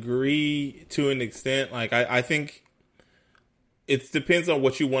disagree to an extent. Like, I think it depends on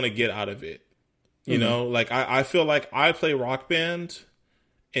what you want to get out of it. You know, like I feel like I play Rock Band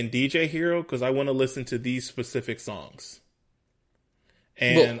and DJ Hero because I want to listen to these specific songs.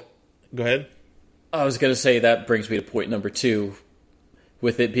 And go ahead. I was going to say that brings me to point number 2.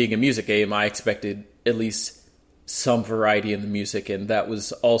 With it being a music game, I expected at least some variety in the music, and that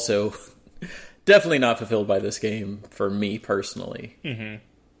was also definitely not fulfilled by this game for me personally. Mm-hmm.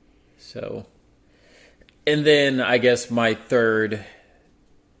 So, and then I guess my third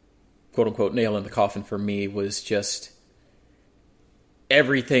quote-unquote nail in the coffin for me was just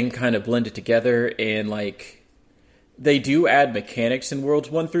everything kind of blended together, and like they do add mechanics in Worlds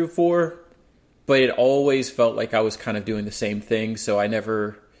 1 through 4, but it always felt like I was kind of doing the same thing, so I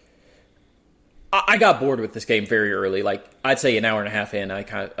got bored with this game very early. Like, I'd say an hour and a half in, I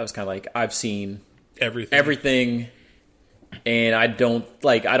was kind of like, I've seen everything, and I don't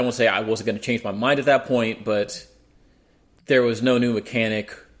want to say I wasn't going to change my mind at that point, but there was no new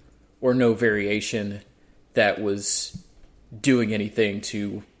mechanic or no variation that was doing anything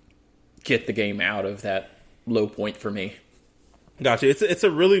to get the game out of that low point for me. Gotcha. It's a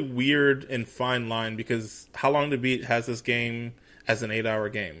really weird and fine line, because How Long to Beat has this game as an 8-hour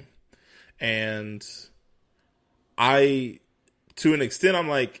game. And to an extent, I'm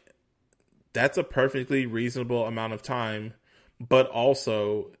like, that's a perfectly reasonable amount of time. But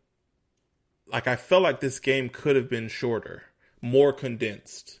also, like I felt like this game could have been shorter, more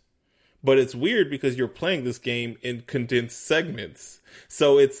condensed. But it's weird because you're playing this game in condensed segments.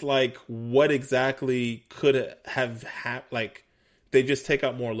 So it's like, what exactly could have like, they just take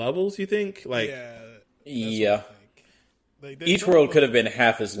out more levels, you think? Like, yeah. Each some world could have been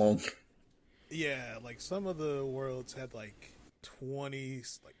half as long. Yeah, like some of the worlds had like 20,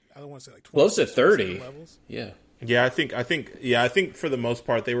 like I don't want to say like 20, close to 30 levels. Yeah. Yeah, I think for the most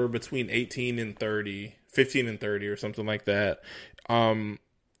part they were between 18 and 30, 15 and 30 or something like that.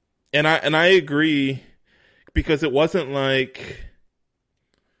 And I agree, because it wasn't like,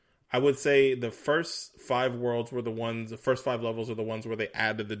 I would say the first 5 worlds were the first 5 levels are the ones where they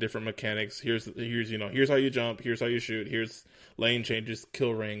added the different mechanics. Here's how you jump, here's how you shoot, here's lane changes,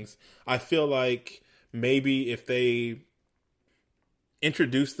 kill rings. I feel like maybe if they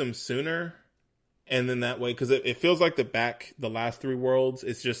introduced them sooner, and then that way, because it feels like the last 3 worlds,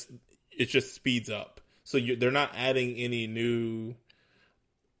 it just speeds up. So they're not adding any new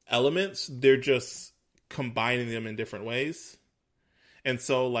elements, they're just combining them in different ways. And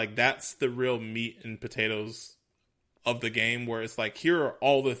so like that's the real meat and potatoes of the game, where it's like, here are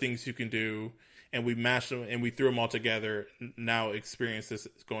all the things you can do, and we mashed them and we threw them all together. Now experience this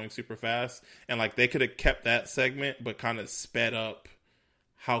going super fast. And like they could have kept that segment but kind of sped up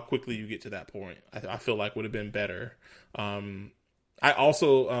how quickly you get to that point. I feel like would have been better. I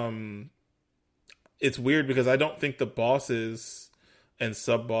also it's weird because I don't think the bosses and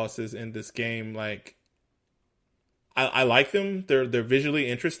sub bosses in this game, like, I like them. They're visually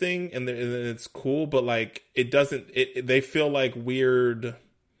interesting and it's cool, but like they feel like weird.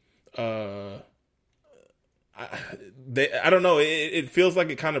 I don't know. It feels like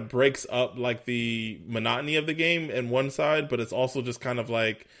it kind of breaks up like the monotony of the game in one side, but it's also just kind of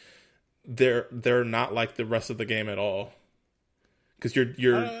like they're not like the rest of the game at all. Because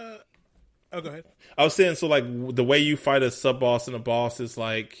you're. Oh, go ahead. I was saying, so like the way you fight a sub boss and a boss is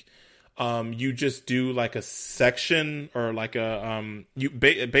like, you just do like a section or like a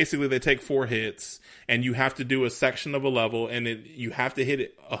basically they take 4 hits and you have to do a section of a level, and you have to hit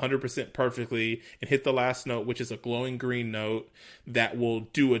it 100% perfectly and hit the last note, which is a glowing green note that will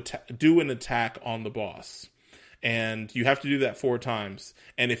do an attack on the boss. And you have to do that 4 times.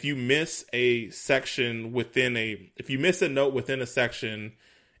 And if you miss a section if you miss a note within a section,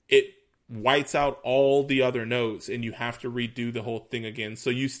 it whites out all the other notes and you have to redo the whole thing again. So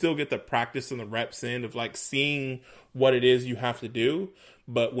you still get the practice and the reps in of like seeing what it is you have to do.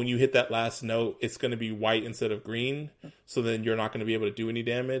 But when you hit that last note, it's going to be white instead of green. So then you're not going to be able to do any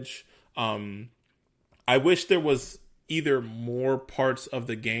damage. I wish there was either more parts of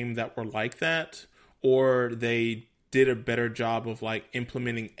the game that were like that, or they did a better job of like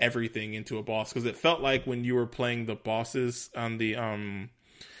implementing everything into a boss. Because it felt like when you were playing the bosses on the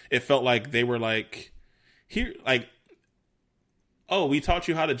it felt like they were like, here, like, oh, we taught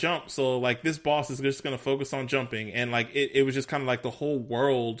you how to jump, so like this boss is just going to focus on jumping. And like it was just kind of like the whole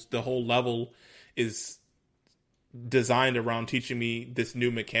world, the whole level is designed around teaching me this new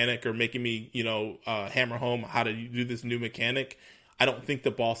mechanic, or making me, hammer home how to do this new mechanic. I don't think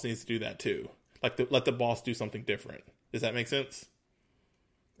the boss needs to do that too. Like, let the boss do something different. Does that make sense?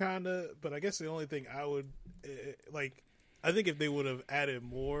 Kinda, but I guess the only thing I would I think if they would have added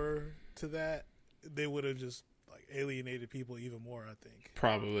more to that, they would have just like alienated people even more, I think.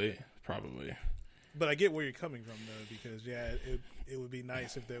 Probably. But I get where you're coming from though, because it would be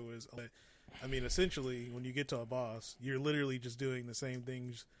nice if there was. I mean, essentially, when you get to a boss, you're literally just doing the same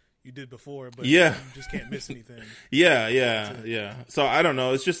things you did before, but you just can't miss anything. Yeah. So I don't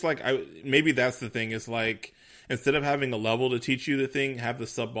know. It's just like maybe that's the thing. Is like, instead of having a level to teach you the thing, have the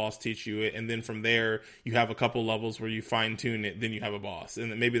sub boss teach you it, and then from there you have a couple levels where you fine tune it. Then you have a boss,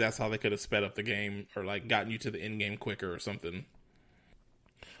 and then maybe that's how they could have sped up the game, or like gotten you to the end game quicker or something.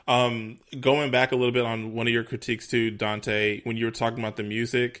 Going back a little bit on one of your critiques too, Dante, when you were talking about the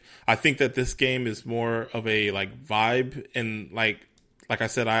music, I think that this game is more of a like vibe, and like I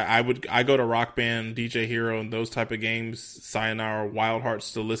said, I go to Rock Band, DJ Hero, and those type of games, Sayonara, Wild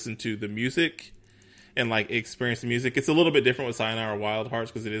Hearts, to listen to the music and like experience the music. It's a little bit different with Sayonara Wild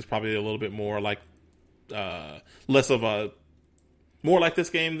Hearts because it is probably a little bit more like more like this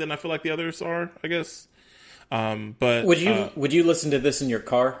game than I feel like the others are, I guess. But would you listen to this in your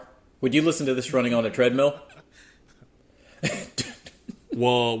car? Would you listen to this running on a treadmill?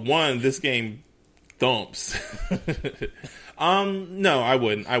 Well, one, this game thumps. No, I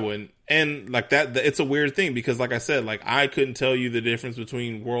wouldn't. And like that, it's a weird thing because, like I said, like I couldn't tell you the difference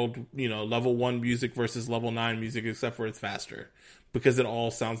between level 1 music versus level 9 music, except for it's faster, because it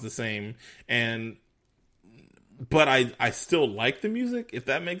all sounds the same. And but I still like the music. If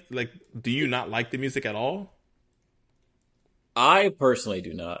that makes like, do you not like the music at all? I personally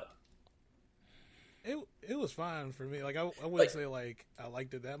do not. It was fine for me. Like I wouldn't say like I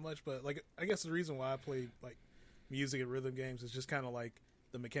liked it that much, but like I guess the reason why I play like music and rhythm games is just kind of like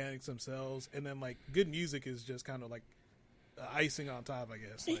the mechanics themselves, and then like good music is just kind of like icing on top, I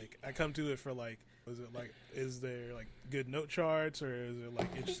guess. Like I come to it for like, is there like good note charts, or is it like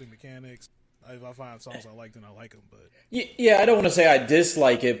interesting mechanics? If I find songs I like, then I like them. But yeah, I don't want to say I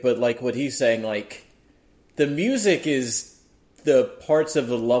dislike it, but like what he's saying, like the music is the parts of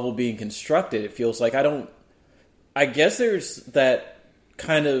the level being constructed. It feels like I guess there's that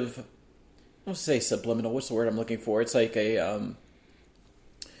kind of, I don't say subliminal. What's the word I'm looking for? It's like a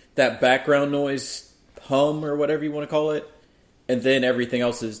that background noise hum or whatever you want to call it, and then everything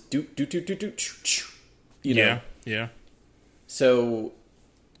else is do do do do do. You know? Yeah. So,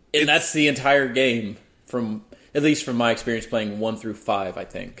 and that's the entire game from, at least from my experience playing 1 through 5. I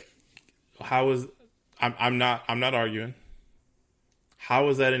think. I'm not arguing. How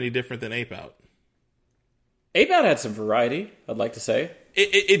is that any different than Ape Out? Ape Out had some variety, I'd like to say.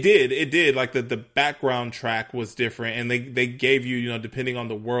 It did. Like the background track was different, and they gave you, depending on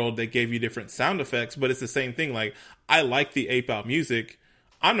the world, they gave you different sound effects, but it's the same thing. Like, I like the Ape Out music.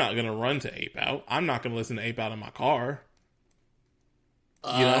 I'm not going to run to Ape Out. I'm not going to listen to Ape Out in my car.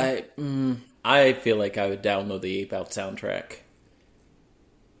 I feel like I would download the Ape Out soundtrack.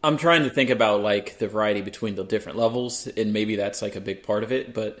 I'm trying to think about like the variety between the different levels, and maybe that's like a big part of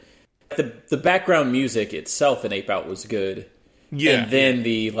it, but the background music itself in Ape Out was good. Yeah. And then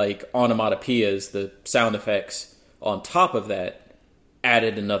the like onomatopoeias, the sound effects on top of that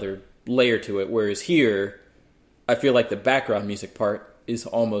added another layer to it. Whereas here, I feel like the background music part is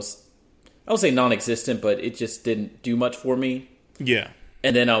almost, I would say non-existent, but it just didn't do much for me. Yeah.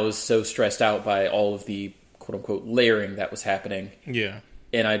 And then I was so stressed out by all of the quote unquote layering that was happening. Yeah.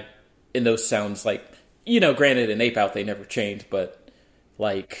 And those sounds like, granted in Ape Out they never changed, but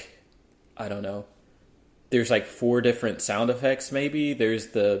like, I don't know. There's like 4 different sound effects maybe. There's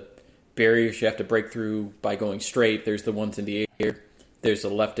the barriers you have to break through by going straight. There's the ones in the air. There's the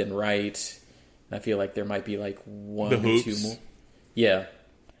left and right. And I feel like there might be like 1 or 2 more. Yeah.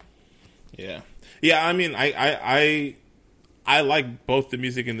 Yeah. Yeah, I mean, I like both the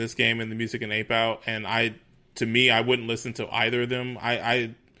music in this game and the music in Ape Out, and to me, I wouldn't listen to either of them.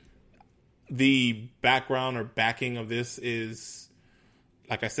 The background or backing of this is,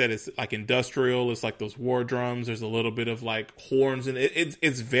 like I said, it's like industrial. It's like those war drums. There's a little bit of like horns, and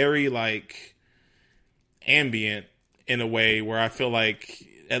it's very like ambient in a way where I feel like,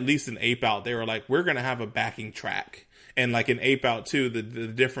 at least in Ape Out, they were like, we're gonna have a backing track, and like in Ape Out too, the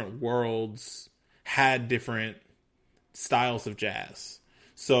different worlds had different styles of jazz.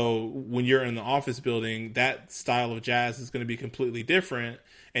 So when you're in the office building, that style of jazz is going to be completely different,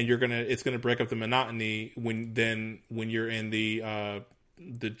 and it's going to break up the monotony when you're in the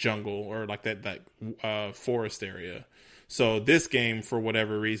jungle or like that forest area. So this game, for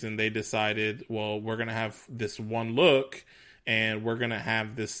whatever reason, they decided, well, we're going to have this one look, and we're going to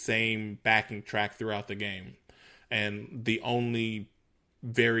have this same backing track throughout the game. And the only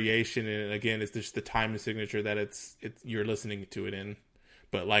variation in it, again, is just the time signature that it's you're listening to it in.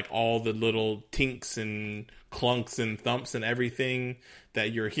 But like all the little tinks and clunks and thumps and everything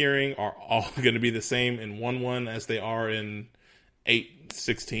that you're hearing are all going to be the same in 1.1 as they are in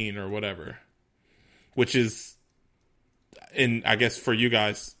 8.16 or whatever. Which is, and I guess for you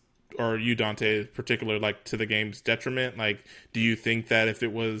guys, or you, Dante, in particular, like to the game's detriment. Like, do you think that if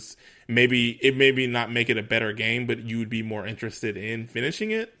it was maybe not make it a better game, but you would be more interested in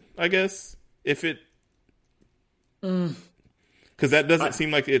finishing it? I guess if it. Because that doesn't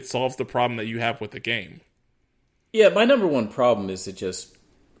seem like it solves the problem that you have with the game. Yeah, my number one problem is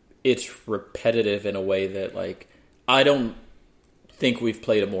it's repetitive in a way that, like, I don't think we've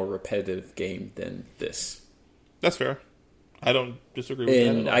played a more repetitive game than this. That's fair. I don't disagree with that at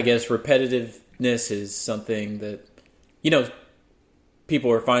all. And I guess repetitiveness is something that,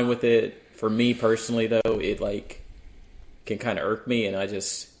 people are fine with it. For me personally, though, it, like, can kind of irk me, and I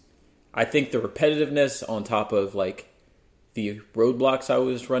think the repetitiveness on top of, like, the roadblocks I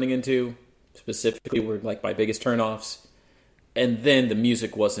was running into specifically were like my biggest turnoffs, and then the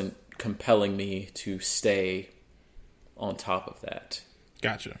music wasn't compelling me to stay on top of that.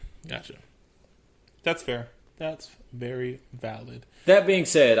 Gotcha. That's fair. That's very valid. That being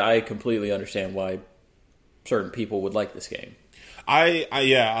said, I completely understand why certain people would like this game. I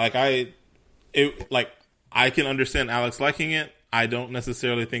can understand Alex liking it. I don't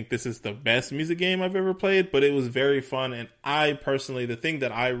necessarily think this is the best music game I've ever played, but it was very fun. And I personally, the thing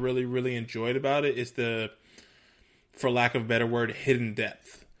that I really, really enjoyed about it is for lack of a better word, hidden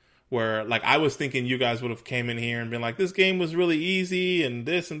depth. Where, like, I was thinking you guys would have came in here and been like, this game was really easy and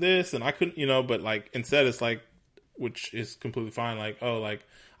this, and I couldn't, but, like, instead it's like, which is completely fine, like, oh, like,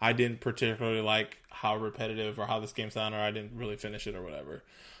 I didn't particularly like how repetitive or how this game sounded, or I didn't really finish it or whatever.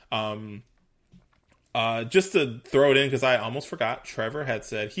 Just to throw it in, because I almost forgot, Trevor had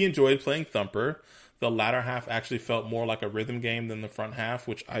said he enjoyed playing Thumper. The latter half actually felt more like a rhythm game than the front half,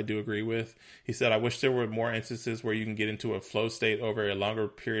 which I do agree with. He said, I wish there were more instances where you can get into a flow state over a longer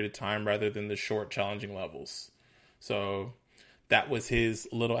period of time rather than the short, challenging levels. So that was his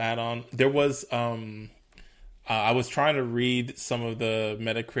little add-on. There was, I was trying to read some of the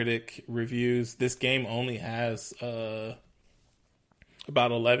Metacritic reviews. This game only has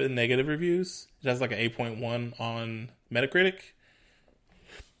about 11 negative reviews. It has like an 8.1 on Metacritic.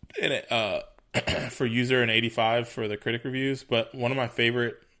 And it, for user and 85 for the critic reviews. But one of my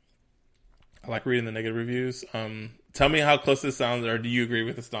favorite, I like reading the negative reviews. Tell me how close this sounds, or do you agree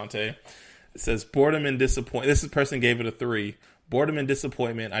with this, Dante? It says, boredom and disappointment. This person gave it a 3. Boredom and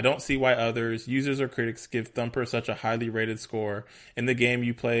disappointment. I don't see why others, users or critics, give Thumper such a highly rated score. In the game,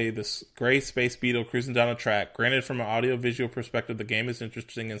 you play this gray space beetle cruising down a track. Granted, from an audio-visual perspective, the game is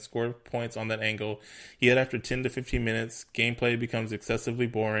interesting and score points on that angle. Yet after 10 to 15 minutes, gameplay becomes excessively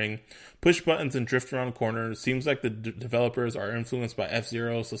boring. Push buttons and drift around corners. Seems like the developers are influenced by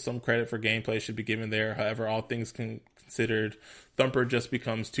F-Zero, so some credit for gameplay should be given there. However, all things considered, Thumper just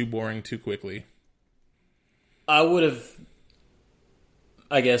becomes too boring too quickly. I would have,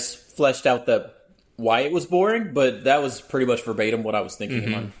 I guess, fleshed out why it was boring, but that was pretty much verbatim what I was thinking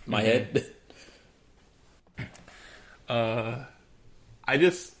in my head. I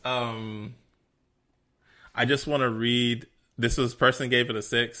just want to read. This person gave it a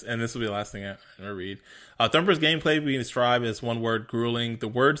 6, and this will be the last thing I'm going to read. Thumper's gameplay being described as one word, grueling. The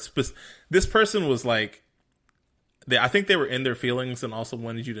word this person was like, I think they were in their feelings and also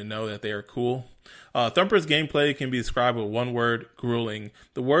wanted you to know that they are cool. Thumper's gameplay can be described with one word, grueling.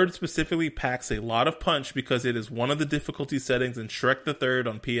 The word specifically packs a lot of punch because it is one of the difficulty settings in Shrek the Third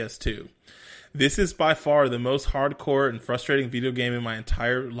on PS2. This is by far the most hardcore and frustrating video game in my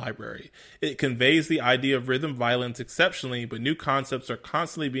entire library. It conveys the idea of rhythm violence exceptionally, but new concepts are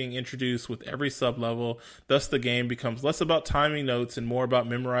constantly being introduced with every sub-level. Thus, the game becomes less about timing notes and more about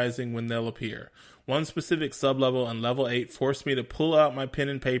memorizing when they'll appear. One specific sub-level on level 8 forced me to pull out my pen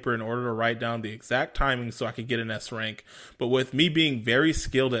and paper in order to write down the exact timing so I could get an S rank. But with me being very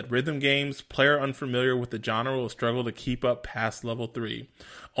skilled at rhythm games, player unfamiliar with the genre will struggle to keep up past level 3.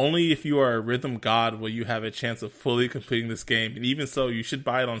 Only if you are a rhythm god will you have a chance of fully completing this game, and even so, you should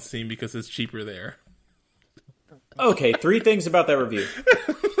buy it on Steam because it's cheaper there. Okay, 3 things about that review.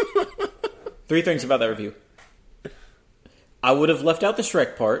 3 things about that review. I would have left out the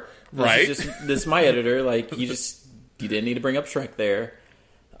Shrek part. Right. This is my editor. Like, you didn't need to bring up Shrek there.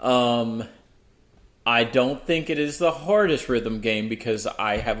 I don't think it is the hardest rhythm game because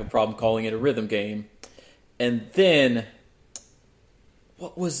I have a problem calling it a rhythm game. And then,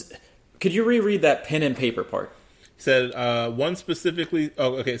 could you reread that pen and paper part? It said, one specifically,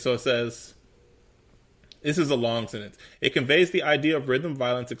 so it says, this is a long sentence. It conveys the idea of rhythm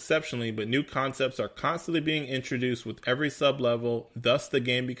violence exceptionally, but new concepts are constantly being introduced with every sub-level. Thus, the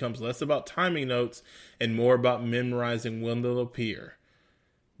game becomes less about timing notes and more about memorizing when they'll appear.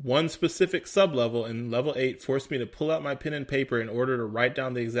 One specific sub-level in level 8 forced me to pull out my pen and paper in order to write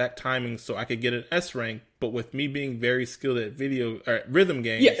down the exact timing so I could get an S rank, but with me being very skilled at rhythm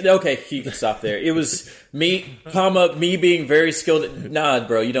games... Yeah, okay, you can stop there. It was me being very skilled at... Nah,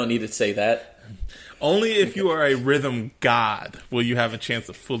 bro, you don't need to say that. Only if you are a rhythm god will you have a chance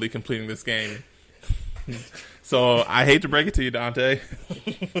of fully completing this game. So, I hate to break it to you, Dante.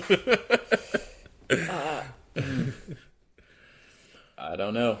 I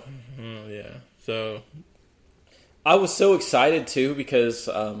don't know. Yeah, so... I was so excited, too, because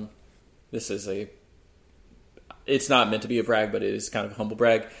this is it's not meant to be a brag, but it is kind of a humble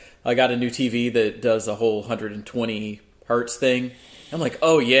brag. I got a new TV that does the whole 120 hertz thing. I'm like,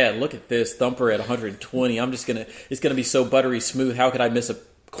 oh yeah, look at this Thumper at 120. It's gonna be so buttery smooth. How could I miss a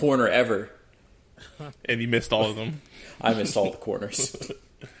corner ever? And you missed all of them. I missed all the corners.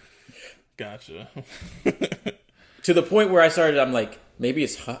 Gotcha. To the point where I started, I'm like, maybe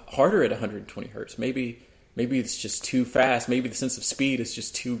it's harder at 120 hertz. Maybe it's just too fast. Maybe the sense of speed is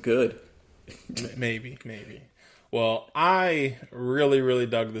just too good. Maybe. Well, I really, really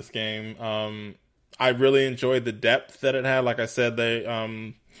dug this game. I really enjoyed the depth that it had. Like I said,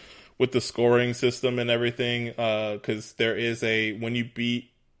 they with the scoring system and everything, because there is when you beat,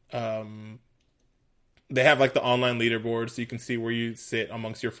 they have like the online leaderboard, so you can see where you sit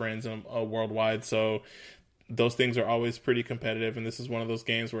amongst your friends worldwide. So those things are always pretty competitive, and this is one of those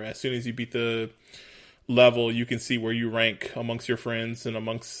games where as soon as you beat the level, you can see where you rank amongst your friends and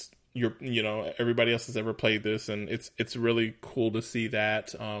amongst your, everybody else has ever played this, and it's really cool to see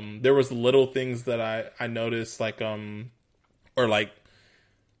that. There was little things that I noticed, like or like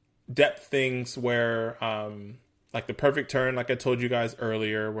depth things where like the perfect turn, like I told you guys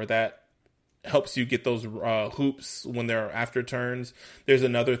earlier, where that helps you get those hoops when they're after turns. There's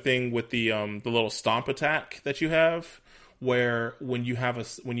another thing with the little stomp attack that you have, where when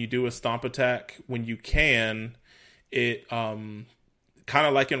you do a stomp attack, when you can, it kind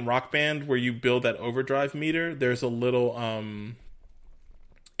of like in Rock Band where you build that overdrive meter, there's a little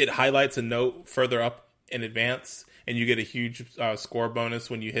it highlights a note further up in advance, and you get a huge score bonus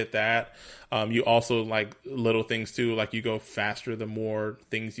when you hit that. You also, like, little things too, like you go faster the more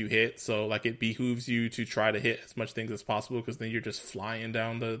things you hit, so like it behooves you to try to hit as much things as possible, because then you're just flying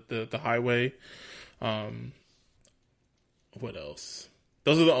down the highway. What else?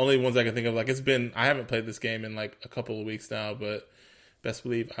 Those are the only ones I can think of. Like, I haven't played this game in like a couple of weeks now, but best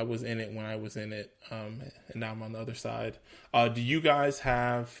believe I was in it when I was in it, and now I'm on the other side. Do you guys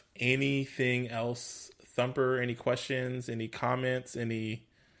have anything else? Thumper, any questions, any comments, any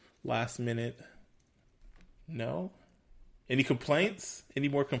last minute? No? Any complaints? Any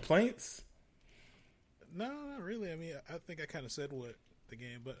more complaints? No, not really. I mean, I think I kind of said what the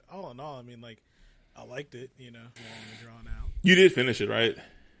game, but all in all, I mean, like, I liked it, long and drawn out. You did finish it, right?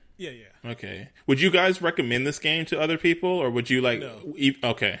 Yeah. Okay. Would you guys recommend this game to other people, or would you like... No.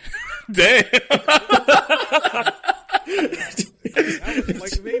 Okay. Damn!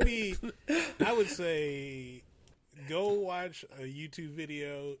 Maybe I would say go watch a YouTube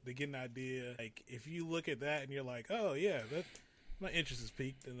video to get an idea. Like, if you look at that and you're like, oh yeah, my interest is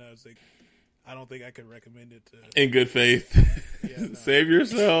piqued, and I was like, I don't think I could recommend it to... In good faith. Yeah, no. Save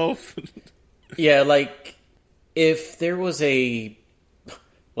yourself. Yeah, like, if there was a,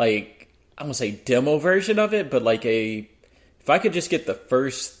 like, I won't say demo version of it, but like if I could just get the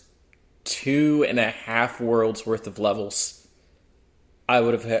first 2.5 worlds worth of levels, I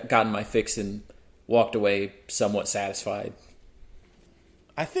would have gotten my fix and walked away somewhat satisfied.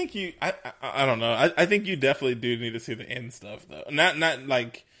 I think I don't know. I think you definitely do need to see the end stuff, though. Not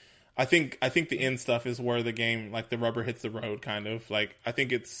like, I think the end stuff is where the game, like, the rubber hits the road, kind of. Like, I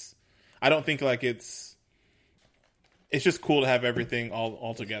don't think, like, it's just cool to have everything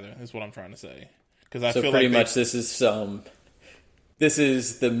all together, is what I'm trying to say. Because I feel pretty like much this is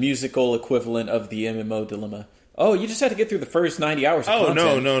the musical equivalent of the MMO dilemma. Oh, you just had to get through the first 90 hours of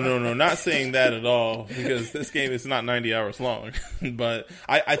content. No. Not saying that at all, because this game is not 90 hours long. But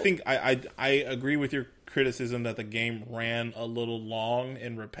I think I agree with your criticism that the game ran a little long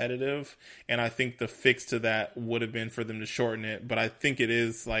and repetitive, and I think the fix to that would have been for them to shorten it. But I think it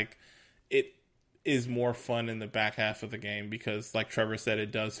is more fun in the back half of the game, because, like Trevor said,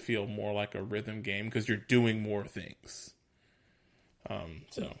 it does feel more like a rhythm game because you're doing more things.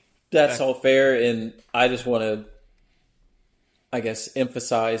 So that's all fair, and I just want to, I guess,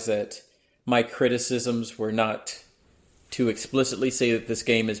 emphasize that my criticisms were not to explicitly say that this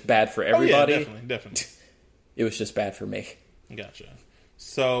game is bad for everybody. Oh, yeah, definitely. It was just bad for me. Gotcha.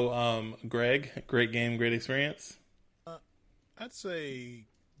 So, Greg, great game, great experience? I'd say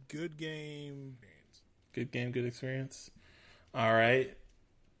good game. Good game, good experience. All right.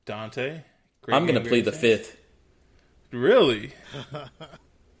 Dante? I'm going to plead the fifth. Really?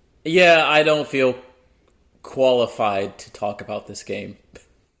 Yeah, I don't feel qualified to talk about this game.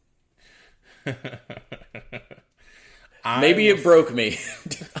 Maybe it broke me.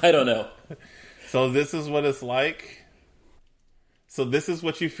 I don't know. So this is what it's like? So this is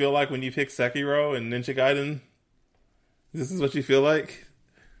what you feel like when you pick Sekiro and Ninja Gaiden? This is what you feel like?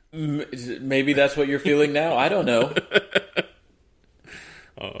 Maybe that's what you're feeling now. I don't know.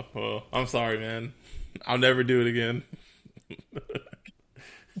 Oh, well, I'm sorry, man. I'll never do it again.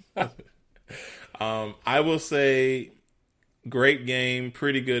 I will say great game,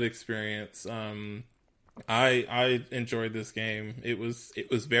 pretty good experience. I enjoyed this game. It was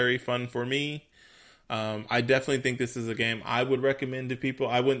very fun for me. I definitely think this is a game I would recommend to people.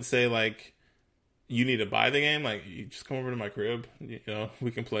 I wouldn't say, like, you need to buy the game. Like, you just come over to my crib.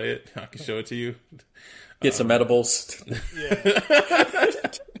 We can play it. I can show it to you. Get some edibles. Yeah.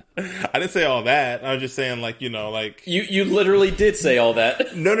 I didn't say all that. I was just saying, like, like... You literally did say all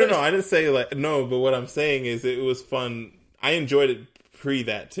that. No. I didn't say, like... No, but what I'm saying is it was fun. I enjoyed it pre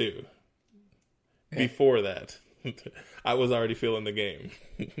that, too. Okay. Before that. I was already feeling the game.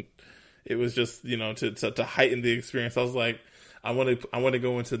 It was just, to heighten the experience. I was like, I want to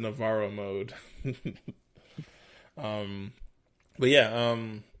go into Navarro mode. But yeah,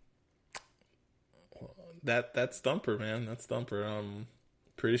 that's Thumper, man. That's Thumper.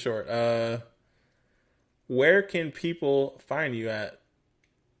 Pretty short. Where can people find you at,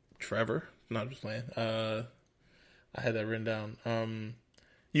 Trevor? Not just playing. I had that written down.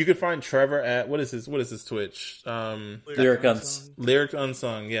 You can find Trevor at what is his Twitch? Lyric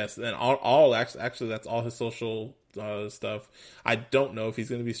Unsung, yes, and all actually that's all his social stuff. I don't know if he's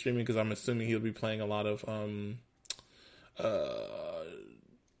going to be streaming because I'm assuming he'll be playing a lot of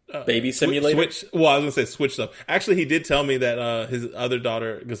Baby Simulator. Switch. Well, I was going to say Switch stuff. Actually, he did tell me that his other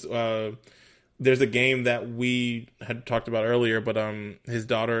daughter, because there's a game that we had talked about earlier, but his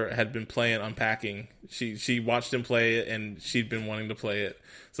daughter had been playing Unpacking. She watched him play it, and she'd been wanting to play it.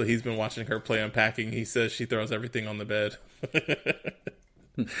 So he's been watching her play Unpacking. He says she throws everything on the bed.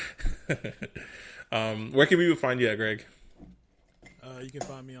 Where can people find you at, Greg? You can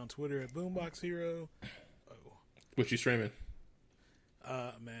find me on Twitter at Boombox Hero. What you streaming?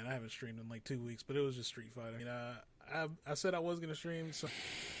 Man, I haven't streamed in like 2 weeks, but it was just Street Fighter. I said I was going to stream some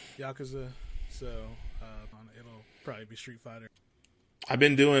Yakuza, so it'll probably be Street Fighter. I've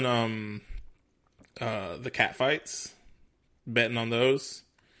been doing the cat fights, betting on those,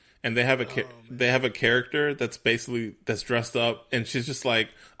 and they have a character that's dressed up, and she's just like,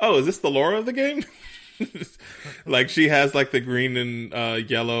 oh, is this the lore of the game? Like she has like the green and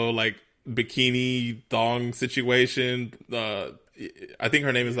yellow like bikini thong situation. I think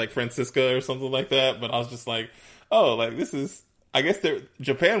her name is like Francisca or something like that. But I was just like, oh, like this is. I guess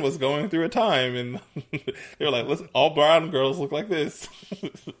Japan was going through a time, and they were like, "Listen, all brown girls look like this."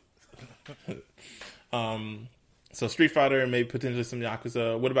 So Street Fighter and maybe potentially some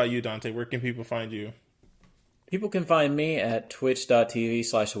Yakuza. What about you, Dante? Where can people find you? People can find me at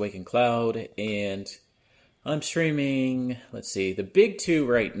twitch.tv/awakencloud, and I'm streaming, let's see, the big two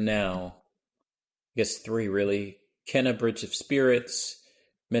right now. I guess three, really. Kenna Bridge of Spirits,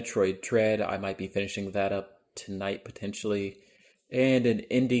 Metroid Dread. I might be finishing that up tonight, potentially. And an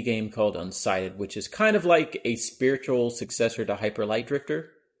indie game called Unsighted, which is kind of like a spiritual successor to Hyper Light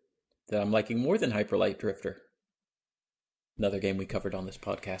Drifter that I'm liking more than Hyper Light Drifter. Another game we covered on this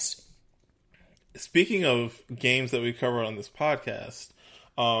podcast. Speaking of games that we covered on this podcast,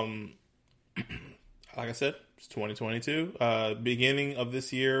 like I said, it's 2022. Beginning of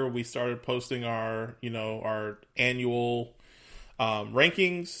this year, we started posting our annual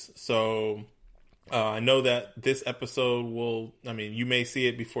rankings. So I know that this episode you may see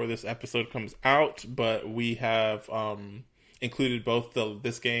it before this episode comes out, but we have included both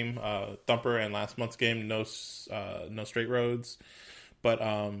this game, Thumper, and last month's game, No Straight Roads. But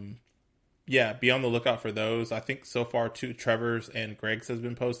yeah, be on the lookout for those. I think so far Trevor's and Greg's has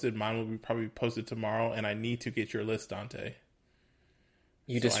been posted. Mine will be probably posted tomorrow, and I need to get your list, Dante.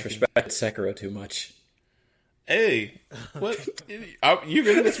 You disrespect Sekiro too much. Hey, what? You're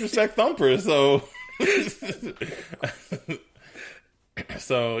gonna disrespect Thumper, so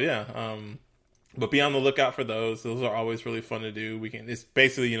so yeah. But be on the lookout for those. Those are always really fun to do. It's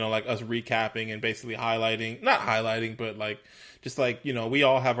basically, like us recapping and basically not highlighting, but like, just like, we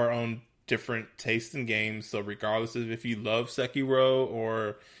all have our own different tastes in games. So regardless of if you love Sekiro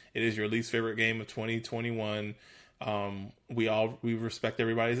or it is your least favorite game of 2021, we respect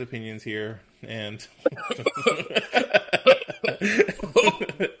everybody's opinions here. And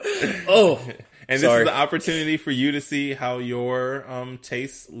and this is the opportunity for you to see how your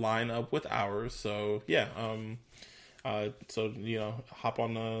tastes line up with ours. So yeah, hop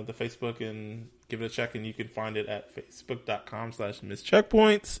on the Facebook and give it a check, and you can find it at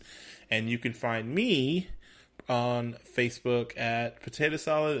facebook.com/misscheckpoints, and you can find me on Facebook at Potato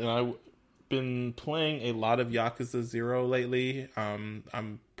Salad, and I've been playing a lot of Yakuza 0 lately.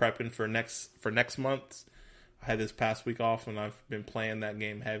 I'm prepping for next month. I had this past week off, and I've been playing that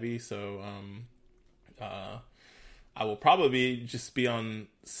game heavy, so I will probably just be on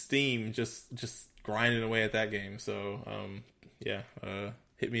Steam, just grinding away at that game. So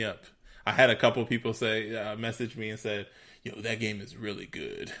hit me up. I had a couple people message me and said, "Yo, that game is really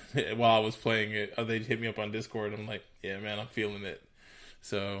good." While I was playing it, they hit me up on Discord. I'm like, "Yeah, man, I'm feeling it."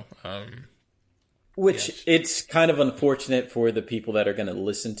 So, it's kind of unfortunate for the people that are going to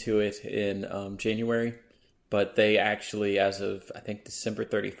listen to it in January. But they actually, as of, I think, December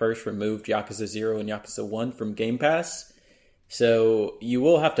 31st, removed Yakuza 0 and Yakuza 1 from Game Pass. So you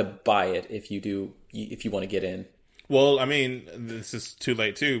will have to buy it if you want to get in. Well, I mean, this is too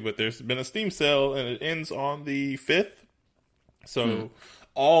late too, but there's been a Steam sale, and it ends on the 5th. So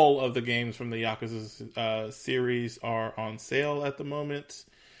all of the games from the Yakuza series are on sale at the moment.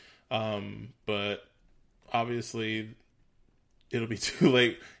 But obviously, it'll be too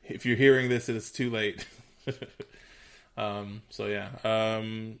late. If you're hearing this, it is too late. So yeah.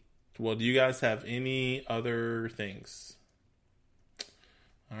 Well, do you guys have any other things?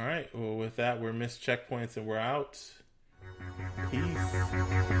 All right. Well, with that, we're missed checkpoints and we're out. Peace.